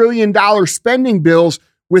 $1.5 trillion spending bills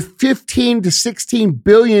with 15 to 16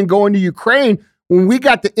 billion going to Ukraine when we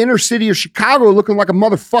got the inner city of Chicago looking like a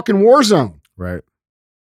motherfucking war zone. Right.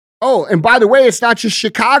 Oh, and by the way, it's not just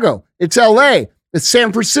Chicago. It's LA. It's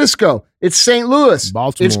San Francisco. It's St. Louis.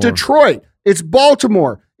 Baltimore. It's Detroit. It's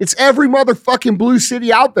Baltimore. It's every motherfucking blue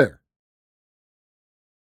city out there.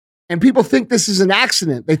 And people think this is an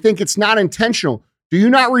accident. They think it's not intentional. Do you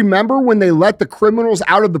not remember when they let the criminals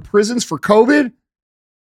out of the prisons for COVID?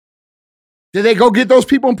 Did they go get those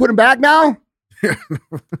people and put them back now?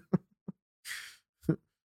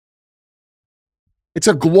 It's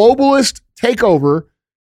a globalist takeover.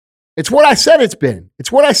 It's what I said it's been.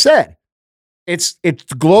 It's what I said. It's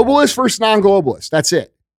globalist versus non-globalist. That's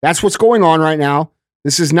it. That's what's going on right now.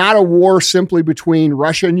 This is not a war simply between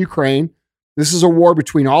Russia and Ukraine. This is a war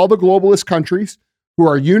between all the globalist countries who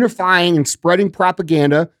are unifying and spreading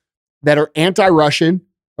propaganda that are anti-Russian,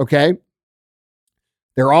 okay?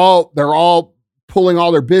 They're all pulling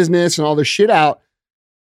all their business and all their shit out.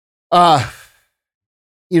 And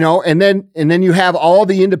then you have all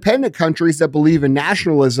the independent countries that believe in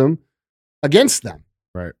nationalism against them.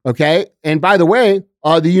 Right. Okay. And by the way,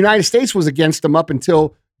 the United States was against them up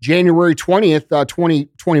until January 20th,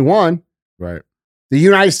 2021. Right. The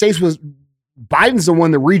United States Biden's the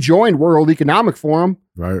one that rejoined World Economic Forum.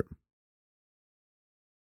 Right.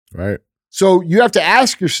 Right. So you have to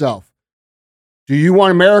ask yourself, do you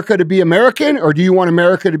want America to be American or do you want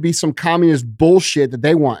America to be some communist bullshit that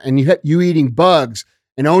they want? And you eating bugs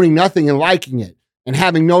and owning nothing and liking it and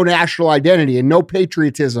having no national identity and no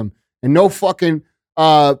patriotism and no fucking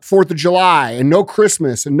 4th of July and no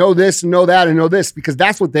Christmas and no this and no that and no this, because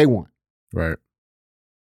that's what they want. Right.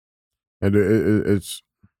 And it's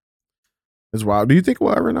wild. Do you think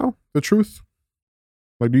we'll ever know the truth?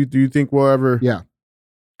 Like, do you think we'll ever? Yeah.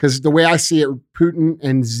 Because the way I see it, Putin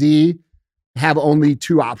and Z have only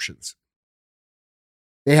two options.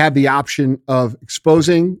 They have the option of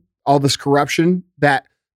exposing all this corruption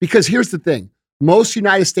because here's the thing. Most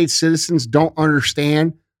United States citizens don't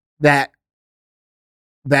understand that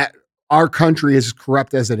our country is as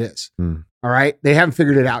corrupt as it is. All right. They haven't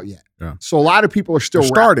figured it out yet. Yeah. So a lot of people are still They're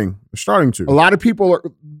starting to. A lot of people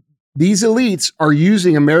these elites are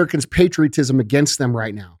using Americans' patriotism against them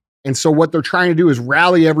right now. And so what they're trying to do is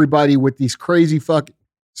rally everybody with these crazy fucking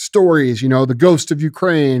stories, the ghost of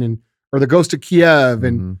Ukraine or the ghost of Kiev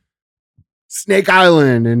and Snake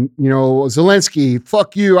Island and, Zelensky,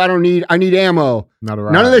 fuck you. I need ammo. Not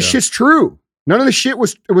a None of this shit's true. None of the shit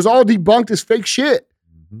it was all debunked as fake shit.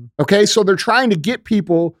 Mm-hmm. Okay. So they're trying to get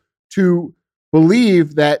people to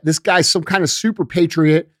believe that this guy's some kind of super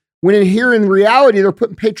patriot when in reality, they're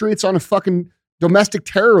putting patriots on a fucking domestic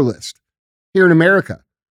terror list here in America.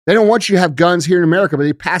 They don't want you to have guns here in America, but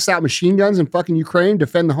they pass out machine guns in fucking Ukraine,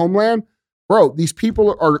 defend the homeland. Bro, these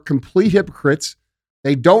people are complete hypocrites.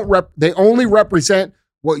 They they only represent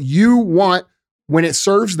what you want when it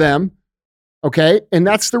serves them. Okay. And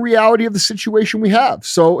that's the reality of the situation we have.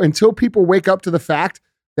 So until people wake up to the fact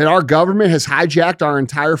that our government has hijacked our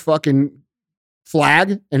entire fucking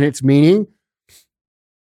flag and its meaning,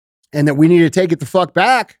 and that we need to take it the fuck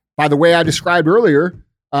back by the way I described earlier.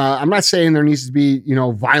 I'm not saying there needs to be,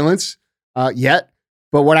 violence yet,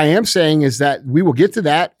 but what I am saying is that we will get to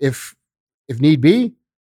that if need be.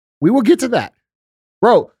 We will get to that.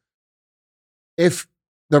 Bro, if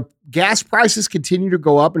the gas prices continue to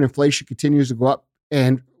go up and inflation continues to go up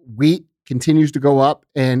and wheat continues to go up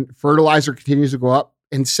and fertilizer continues to go up,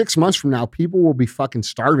 in 6 months from now, people will be fucking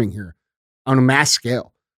starving here on a mass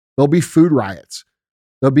scale. There'll be food riots.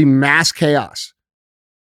 There'll be mass chaos.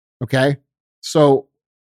 Okay? So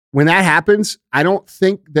when that happens, I don't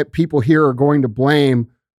think that people here are going to blame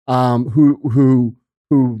who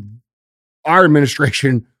our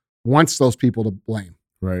administration wants those people to blame.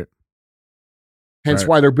 Right. Hence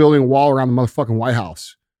why they're building a wall around the motherfucking White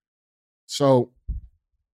House. So,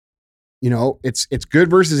 it's good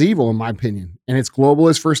versus evil, in my opinion. And it's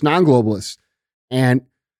globalists versus non-globalists. And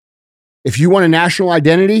if you want a national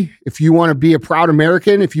identity, if you want to be a proud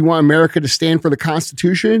American, if you want America to stand for the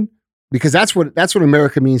Constitution, because that's what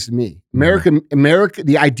America means to me. America,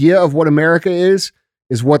 the idea of what America is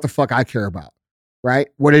what the fuck I care about, right?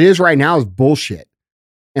 What it is right now is bullshit.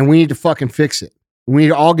 And we need to fucking fix it. We need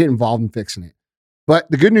to all get involved in fixing it. But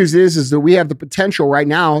the good news is that we have the potential right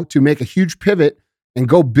now to make a huge pivot and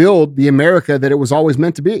go build the America that it was always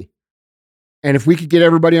meant to be. And if we could get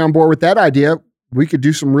everybody on board with that idea, we could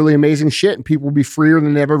do some really amazing shit and people would be freer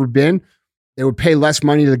than they've ever been. They would pay less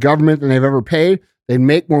money to the government than they've ever paid. They'd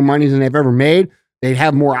make more money than they've ever made. They'd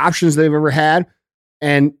have more options than they've ever had.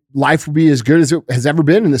 And life would be as good as it has ever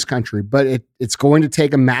been in this country. But it's going to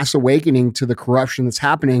take a mass awakening to the corruption that's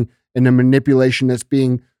happening and the manipulation that's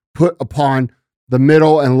being put upon the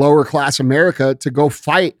middle and lower class America to go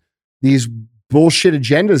fight these bullshit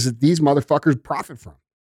agendas that these motherfuckers profit from.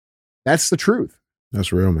 That's the truth.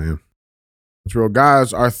 That's real, man. That's real.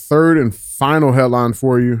 Guys, our third and final headline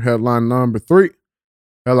for you, headline number 3.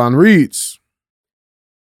 Headline reads,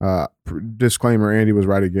 disclaimer, Andy was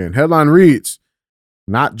right again. Headline reads,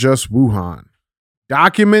 not just Wuhan.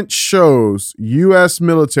 Document shows U.S.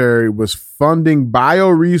 military was funding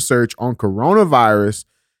bioresearch on coronavirus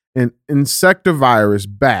and insectivirus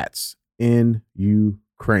bats in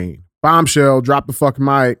Ukraine. Bombshell, drop the fucking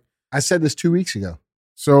mic. I said this 2 weeks ago.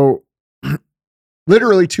 So,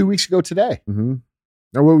 literally 2 weeks ago today. Mm-hmm.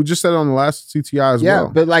 Now, well, we just said it on the last CTI as well.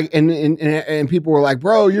 Yeah, but like, and people were like,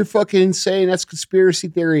 bro, you're fucking insane. That's conspiracy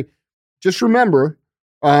theory. Just remember,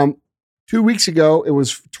 2 weeks ago, it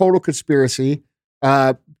was total conspiracy.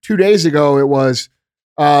 2 days ago, it was,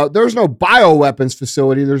 there's no bioweapons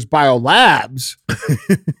facility. There's biolabs.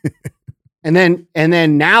 And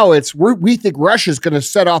then now we think Russia's going to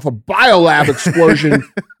set off a biolab explosion.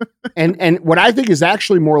 and what I think is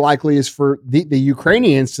actually more likely is for the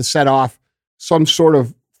Ukrainians to set off some sort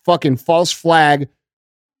of fucking false flag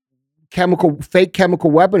fake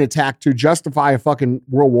chemical weapon attack to justify a fucking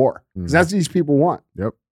world war. Because that's what these people want.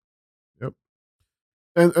 Yep.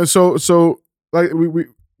 And so like we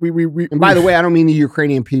and by the way, I don't mean the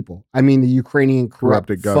Ukrainian people. I mean the Ukrainian corrupt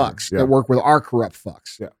fucks that work with our corrupt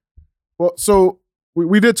fucks. Yeah. Well, so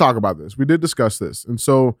we did talk about this. We did discuss this. And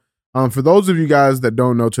so for those of you guys that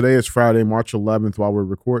don't know, today is Friday, March 11th while we're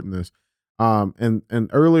recording this. And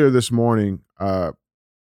earlier this morning, the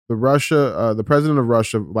president of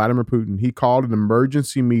Russia, Vladimir Putin, he called an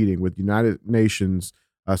emergency meeting with United Nations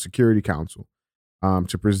Security Council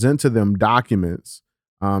to present to them documents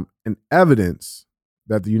and evidence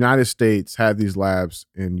that the United States had these labs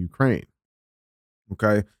in Ukraine.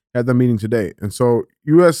 Okay. Had the meeting today. And so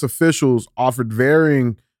U.S. officials offered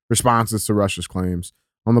varying responses to Russia's claims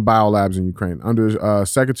on the biolabs in Ukraine. Under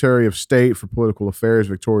Secretary of State for Political Affairs,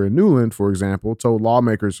 Victoria Nuland, for example, told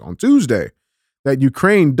lawmakers on Tuesday that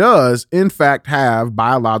Ukraine does, in fact, have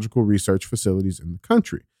biological research facilities in the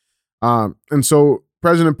country. And so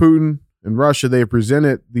President Putin and Russia, they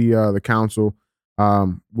presented the council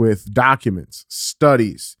with documents,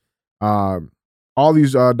 studies, all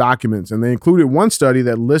these documents, and they included one study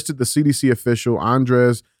that listed the CDC official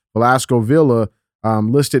Andres Velasco Villa,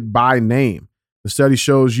 listed by name. The study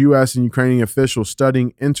shows U.S. and Ukrainian officials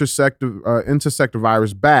studying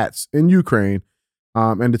insectivirus bats in Ukraine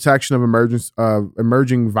and detection of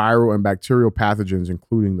emerging viral and bacterial pathogens,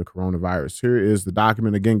 including the coronavirus. Here is the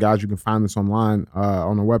document. Again, guys, you can find this online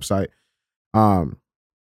on the website.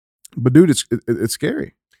 But dude, it's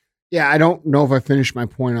scary. Yeah, I don't know if I finished my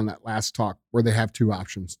point on that last talk where they have two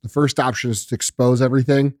options. The first option is to expose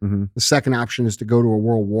everything. Mm-hmm. The second option is to go to a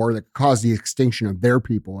world war that could cause the extinction of their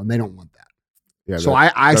people, and they don't want that. Yeah. So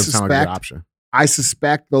I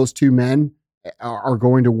suspect those two men are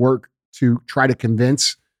going to work to try to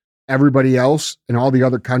convince everybody else in all the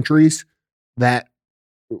other countries that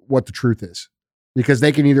what the truth is, because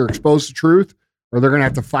they can either expose the truth or they're going to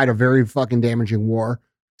have to fight a very fucking damaging war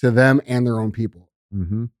to them and their own people.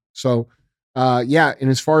 Mm-hmm. So, yeah. And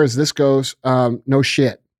as far as this goes, no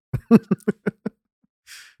shit.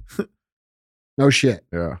 No shit.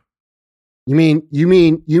 Yeah.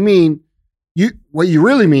 What you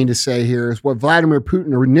really mean to say here is what Vladimir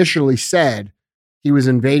Putin initially said he was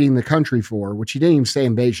invading the country for, which he didn't even say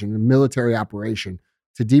invasion, a military operation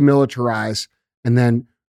to demilitarize and then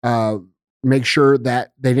make sure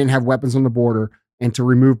that they didn't have weapons on the border and to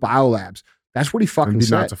remove biolabs. That's what he fucking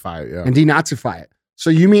said. Denazify it, yeah. And denazify it.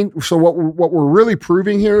 So what we're really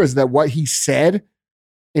proving here is that what he said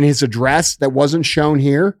in his address that wasn't shown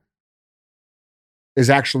here is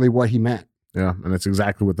actually what he meant. Yeah, and it's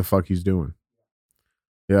exactly what the fuck he's doing.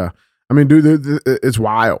 Yeah. I mean, dude, it's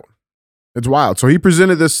wild. It's wild. So he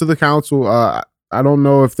presented this to the council. I don't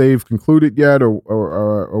know if they've concluded yet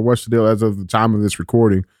or what's the deal as of the time of this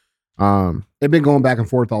recording. They've been going back and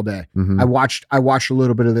forth all day. Mm-hmm. I watched a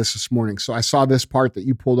little bit of this morning. So I saw this part that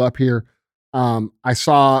you pulled up here. I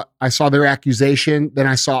saw their accusation. Then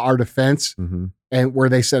I saw our defense, mm-hmm. and where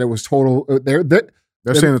they said it was total. They're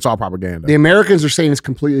saying it's all propaganda. The Americans are saying it's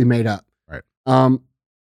completely made up. Right.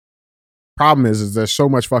 Problem is there's so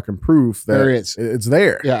much fucking proof that there is. It's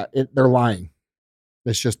there. Yeah, they're lying.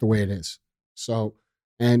 That's just the way it is. So,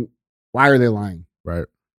 and why are they lying? Right.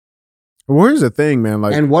 Well, here's the thing, man.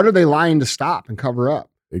 Like, and what are they lying to stop and cover up?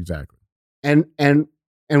 Exactly. And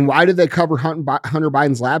why did they cover Hunter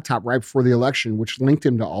Biden's laptop right before the election, which linked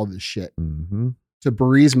him to all this shit, mm-hmm. to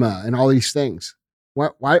Burisma and all these things?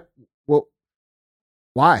 What? Why? Well,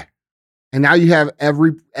 why? And now you have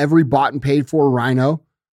every bought and paid for rhino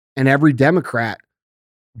and every Democrat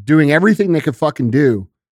doing everything they could fucking do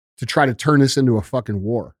to try to turn this into a fucking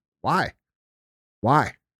war. Why?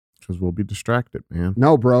 Why? Because we'll be distracted, man.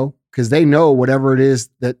 No, bro. Because they know whatever it is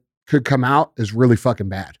that could come out is really fucking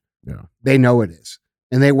bad. Yeah. They know it is.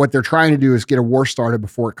 And what they're trying to do is get a war started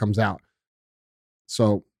before it comes out.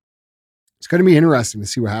 So it's going to be interesting to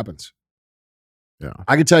see what happens. Yeah.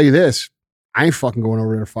 I can tell you this. I ain't fucking going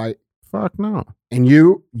over there to fight. Fuck no. And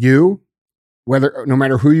you, no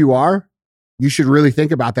matter who you are, you should really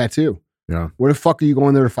think about that too. Yeah. What the fuck are you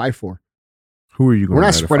going there to fight for? Who are you going We're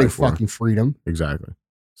not there to spreading fight for? fucking freedom. Exactly.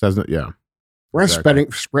 Says that, yeah. We're not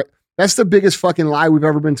spread. That's the biggest fucking lie we've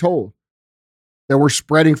ever been told. That we're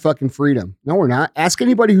spreading fucking freedom. No, we're not. Ask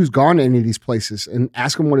anybody who's gone to any of these places and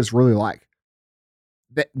ask them what it's really like.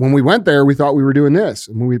 When we went there, we thought we were doing this.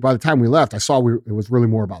 And by the time we left, I saw it was really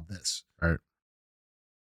more about this. Right.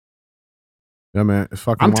 Yeah, man. It's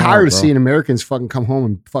fucking I'm tired of bro. seeing Americans fucking come home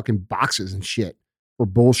in fucking boxes and shit for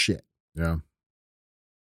bullshit. Yeah.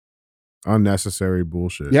 Unnecessary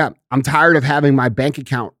bullshit. Yeah. I'm tired of having my bank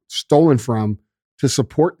account stolen from to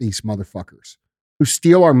support these motherfuckers who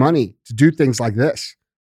steal our money to do things like this.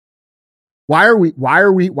 Why do we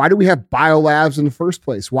have biolabs in the first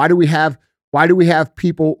place? Why do we have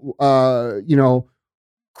people,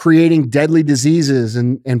 creating deadly diseases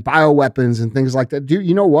and bioweapons and things like that? Dude,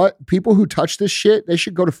 you know what? People who touch this shit, they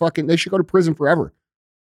should go to prison forever.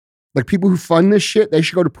 Like people who fund this shit, they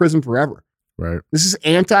should go to prison forever. Right. This is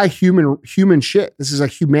human shit. This is a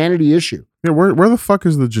humanity issue. Yeah, where the fuck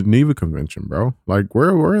is the Geneva Convention, bro? Like,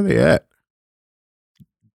 where are they at?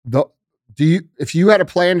 If you had a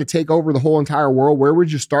plan to take over the whole entire world, where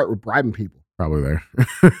would you start with bribing people? Probably there.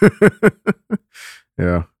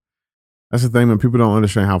 Yeah. That's the thing, man. People don't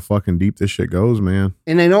understand how fucking deep this shit goes, man.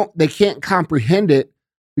 And they can't comprehend it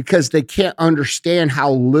because they can't understand how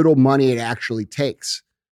little money it actually takes.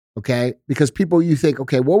 Okay. Because you think,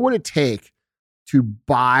 okay, what would it take to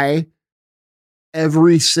buy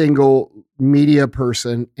every single media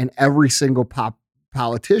person and every single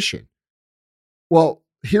politician? Well,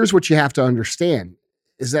 here's what you have to understand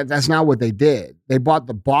is that that's not what they did. They bought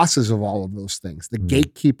the bosses of all of those things, the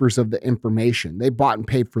gatekeepers of the information. They bought and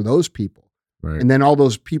paid for those people. Right. And then all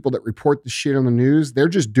those people that report the shit on the news, they're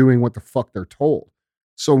just doing what the fuck they're told.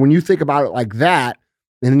 So when you think about it like that,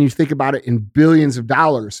 And then you think about it in billions of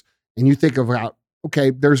dollars, and you think about,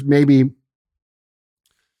 okay, there's maybe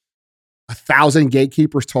 1,000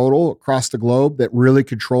 gatekeepers total across the globe that really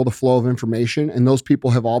control the flow of information. And those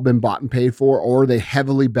people have all been bought and paid for, or they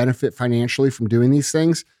heavily benefit financially from doing these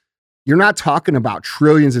things. You're not talking about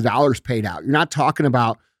trillions of dollars paid out. You're talking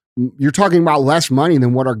about less money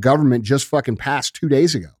than what our government just fucking passed 2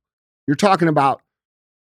 days ago. You're talking about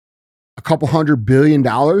a couple $100 billion.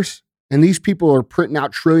 And these people are printing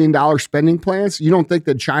out $1 trillion spending plans. You don't think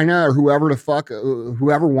that China or whoever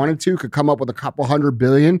wanted to could come up with a couple $100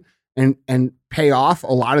 billion and pay off a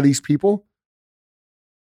lot of these people?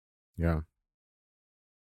 Yeah.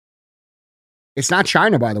 It's not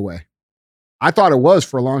China, by the way. I thought it was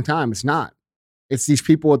for a long time. It's not. It's these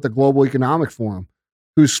people at the Global Economic Forum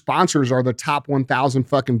whose sponsors are the top 1,000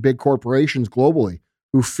 fucking big corporations globally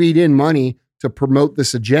who feed in money to promote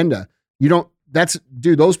this agenda.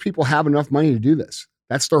 Those people have enough money to do this.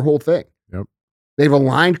 That's their whole thing. Yep. They've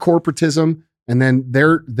aligned corporatism and then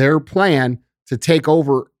their plan to take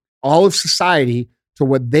over all of society to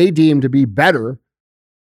what they deem to be better.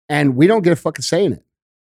 And we don't get a fucking say in it.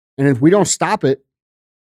 And if we don't stop it,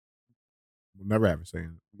 We'll never have a say in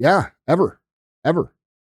it. yeah, ever. That's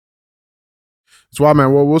why,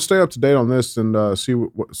 man. Well, we'll stay up to date on this and see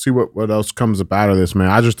what else comes up out of this, man.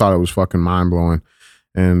 I just thought it was fucking mind blowing,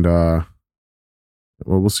 and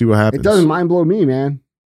we'll see what happens. It doesn't mind blow me, man.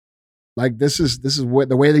 Like this is what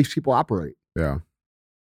the way these people operate. Yeah,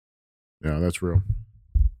 that's real.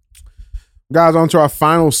 Guys, on to our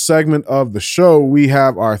final segment of the show. We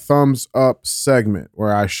have our thumbs up segment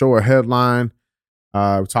where I show a headline.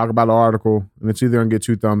 We talk about an article, and it's either going to get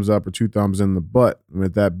 2 thumbs up or 2 thumbs in the butt. And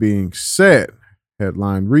with that being said,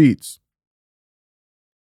 headline reads,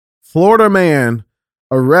 Florida man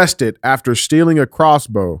arrested after stealing a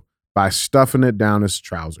crossbow by stuffing it down his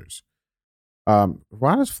trousers.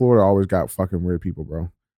 Why does Florida always got fucking weird people,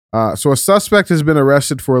 bro? So a suspect has been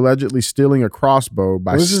arrested for allegedly stealing a crossbow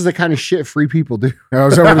by... This is the kind of shit free people do.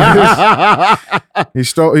 Is that what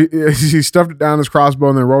it is? He stuffed it down his crossbow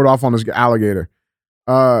and then rode off on his alligator.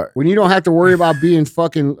 When you don't have to worry about being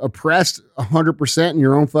fucking oppressed 100% in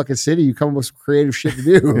your own fucking city, you come up with some creative shit to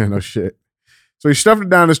do. Yeah, no shit. So he stuffed it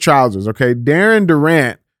down his trousers. Okay, Darren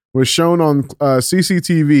Durant was shown on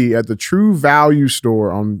CCTV at the True Value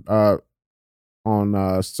store on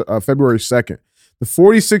February 2nd. The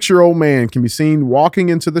 46-year-old man can be seen walking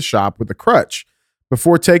into the shop with a crutch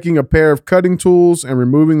before taking a pair of cutting tools and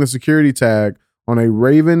removing the security tag on a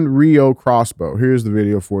Raven Rio crossbow. Here's the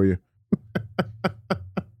video for you.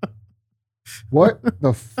 What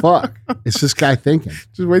the fuck is this guy thinking?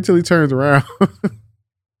 Just wait till he turns around.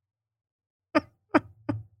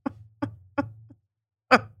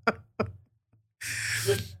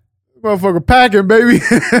 Motherfucker packing, baby.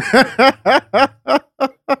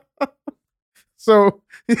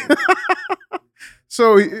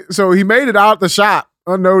 So he made it out the shop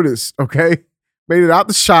unnoticed, okay? Made it out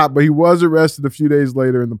the shop, but he was arrested a few days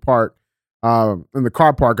later in the park, in the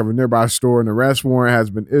car park of a nearby store. An arrest warrant has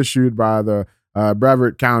been issued by the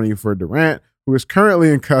Brevard County for Durant, who is currently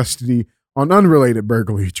in custody on unrelated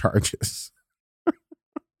burglary charges.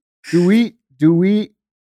 Do we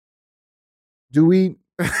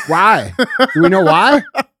why? Do we know why?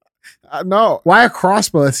 No. Why a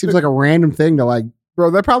crossbow? That seems like a random thing to like.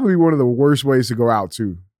 Bro, that'd probably be one of the worst ways to go out,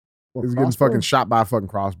 too. Is getting crossbow? fucking shot by a fucking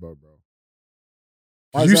crossbow, bro.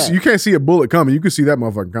 Why is that? You can't see a bullet coming. You can see that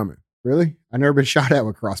motherfucker coming. Really? I've never been shot at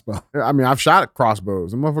with crossbow. I mean, I've shot at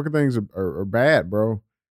crossbows. The motherfucking things are bad, bro.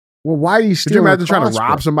 Well, why are you Could stealing? you imagine a trying to crossbow?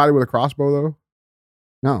 rob somebody with a crossbow, though?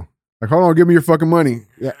 No. Like, hold on, give me your fucking money.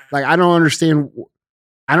 Yeah. Like I don't understand.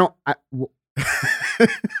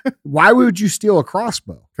 Why would you steal a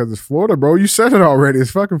crossbow? Because it's Florida, bro. You said it already. It's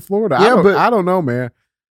fucking Florida. Yeah, but I don't know, man.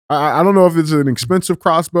 I don't know if it's an expensive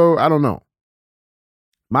crossbow. I don't know.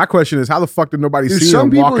 My question is, how the fuck did nobody see him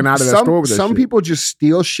walking out of that store with that Some shit? people just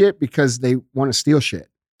steal shit because they want to steal shit.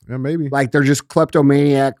 Yeah, maybe. Like they're just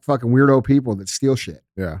kleptomaniac fucking weirdo people that steal shit.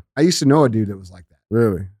 Yeah. I used to know a dude that was like that.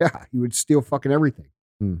 Really? Yeah, he would steal fucking everything.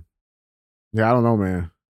 Yeah, I don't know, man.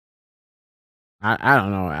 I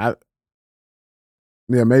don't know.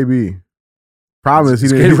 Yeah, maybe. Problem is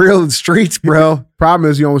It's getting real in the streets, bro.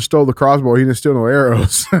 Problem is he only stole the crossbow. He didn't steal no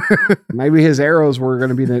arrows. Maybe his arrows were going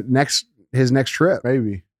to be his next trip.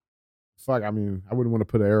 Maybe. Fuck, I mean, I wouldn't want to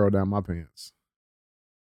put an arrow down my pants.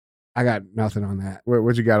 I got nothing on that.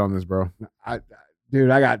 What you got on this, bro? Dude,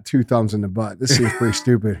 I got 2 thumbs in the butt. This seems pretty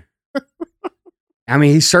stupid. I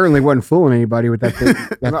mean, he certainly wasn't fooling anybody with that thing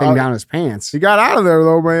down his pants. He got out of there,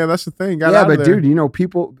 though, man. That's the thing. Yeah, but dude, you know,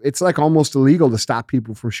 people, it's like almost illegal to stop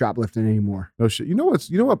people from shoplifting anymore. No shit. You know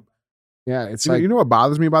what? Yeah, it's You know, like you know what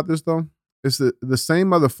bothers me about this though? It's the same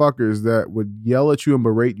motherfuckers that would yell at you and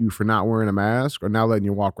berate you for not wearing a mask, or now letting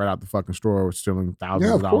you walk right out the fucking store stealing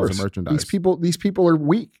thousands of dollars of merchandise. These people are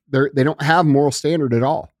weak. They don't have moral standard at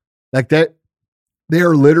all. Like that, they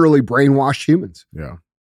are literally brainwashed humans. Yeah.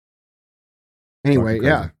 Anyway, Fucking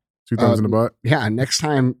yeah. crazy. 2 thumbs in the butt. Yeah, next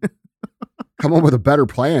time, come up with a better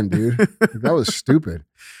plan, dude. That was stupid.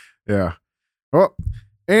 Yeah. Well,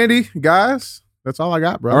 Andy, guys, that's all I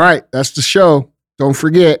got, bro. All right, that's the show. Don't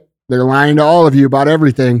forget, they're lying to all of you about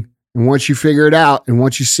everything. And once you figure it out and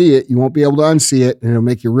once you see it, you won't be able to unsee it, and it'll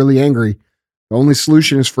make you really angry. The only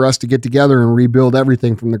solution is for us to get together and rebuild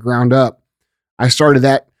everything from the ground up. I started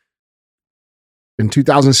that in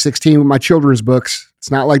 2016 with my children's books. It's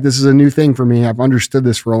not like this is a new thing for me. I've understood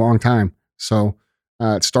this for a long time. So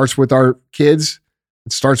it starts with our kids.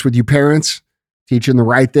 It starts with you parents teaching the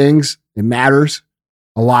right things. It matters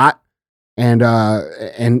a lot. And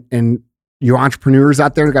you entrepreneurs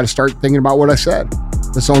out there got to start thinking about what I said.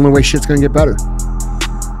 That's the only way shit's going to get better.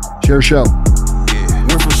 Share a show.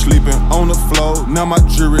 Went from sleeping on the floor, now my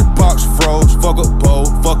jewelry box froze. Fuck a bowl,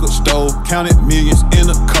 fuck a stove, counted millions in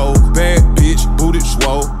a cold. Bad bitch, booty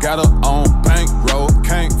swole, got her on bankroll,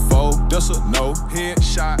 can't fold, that's a no.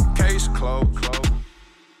 Headshot, case closed.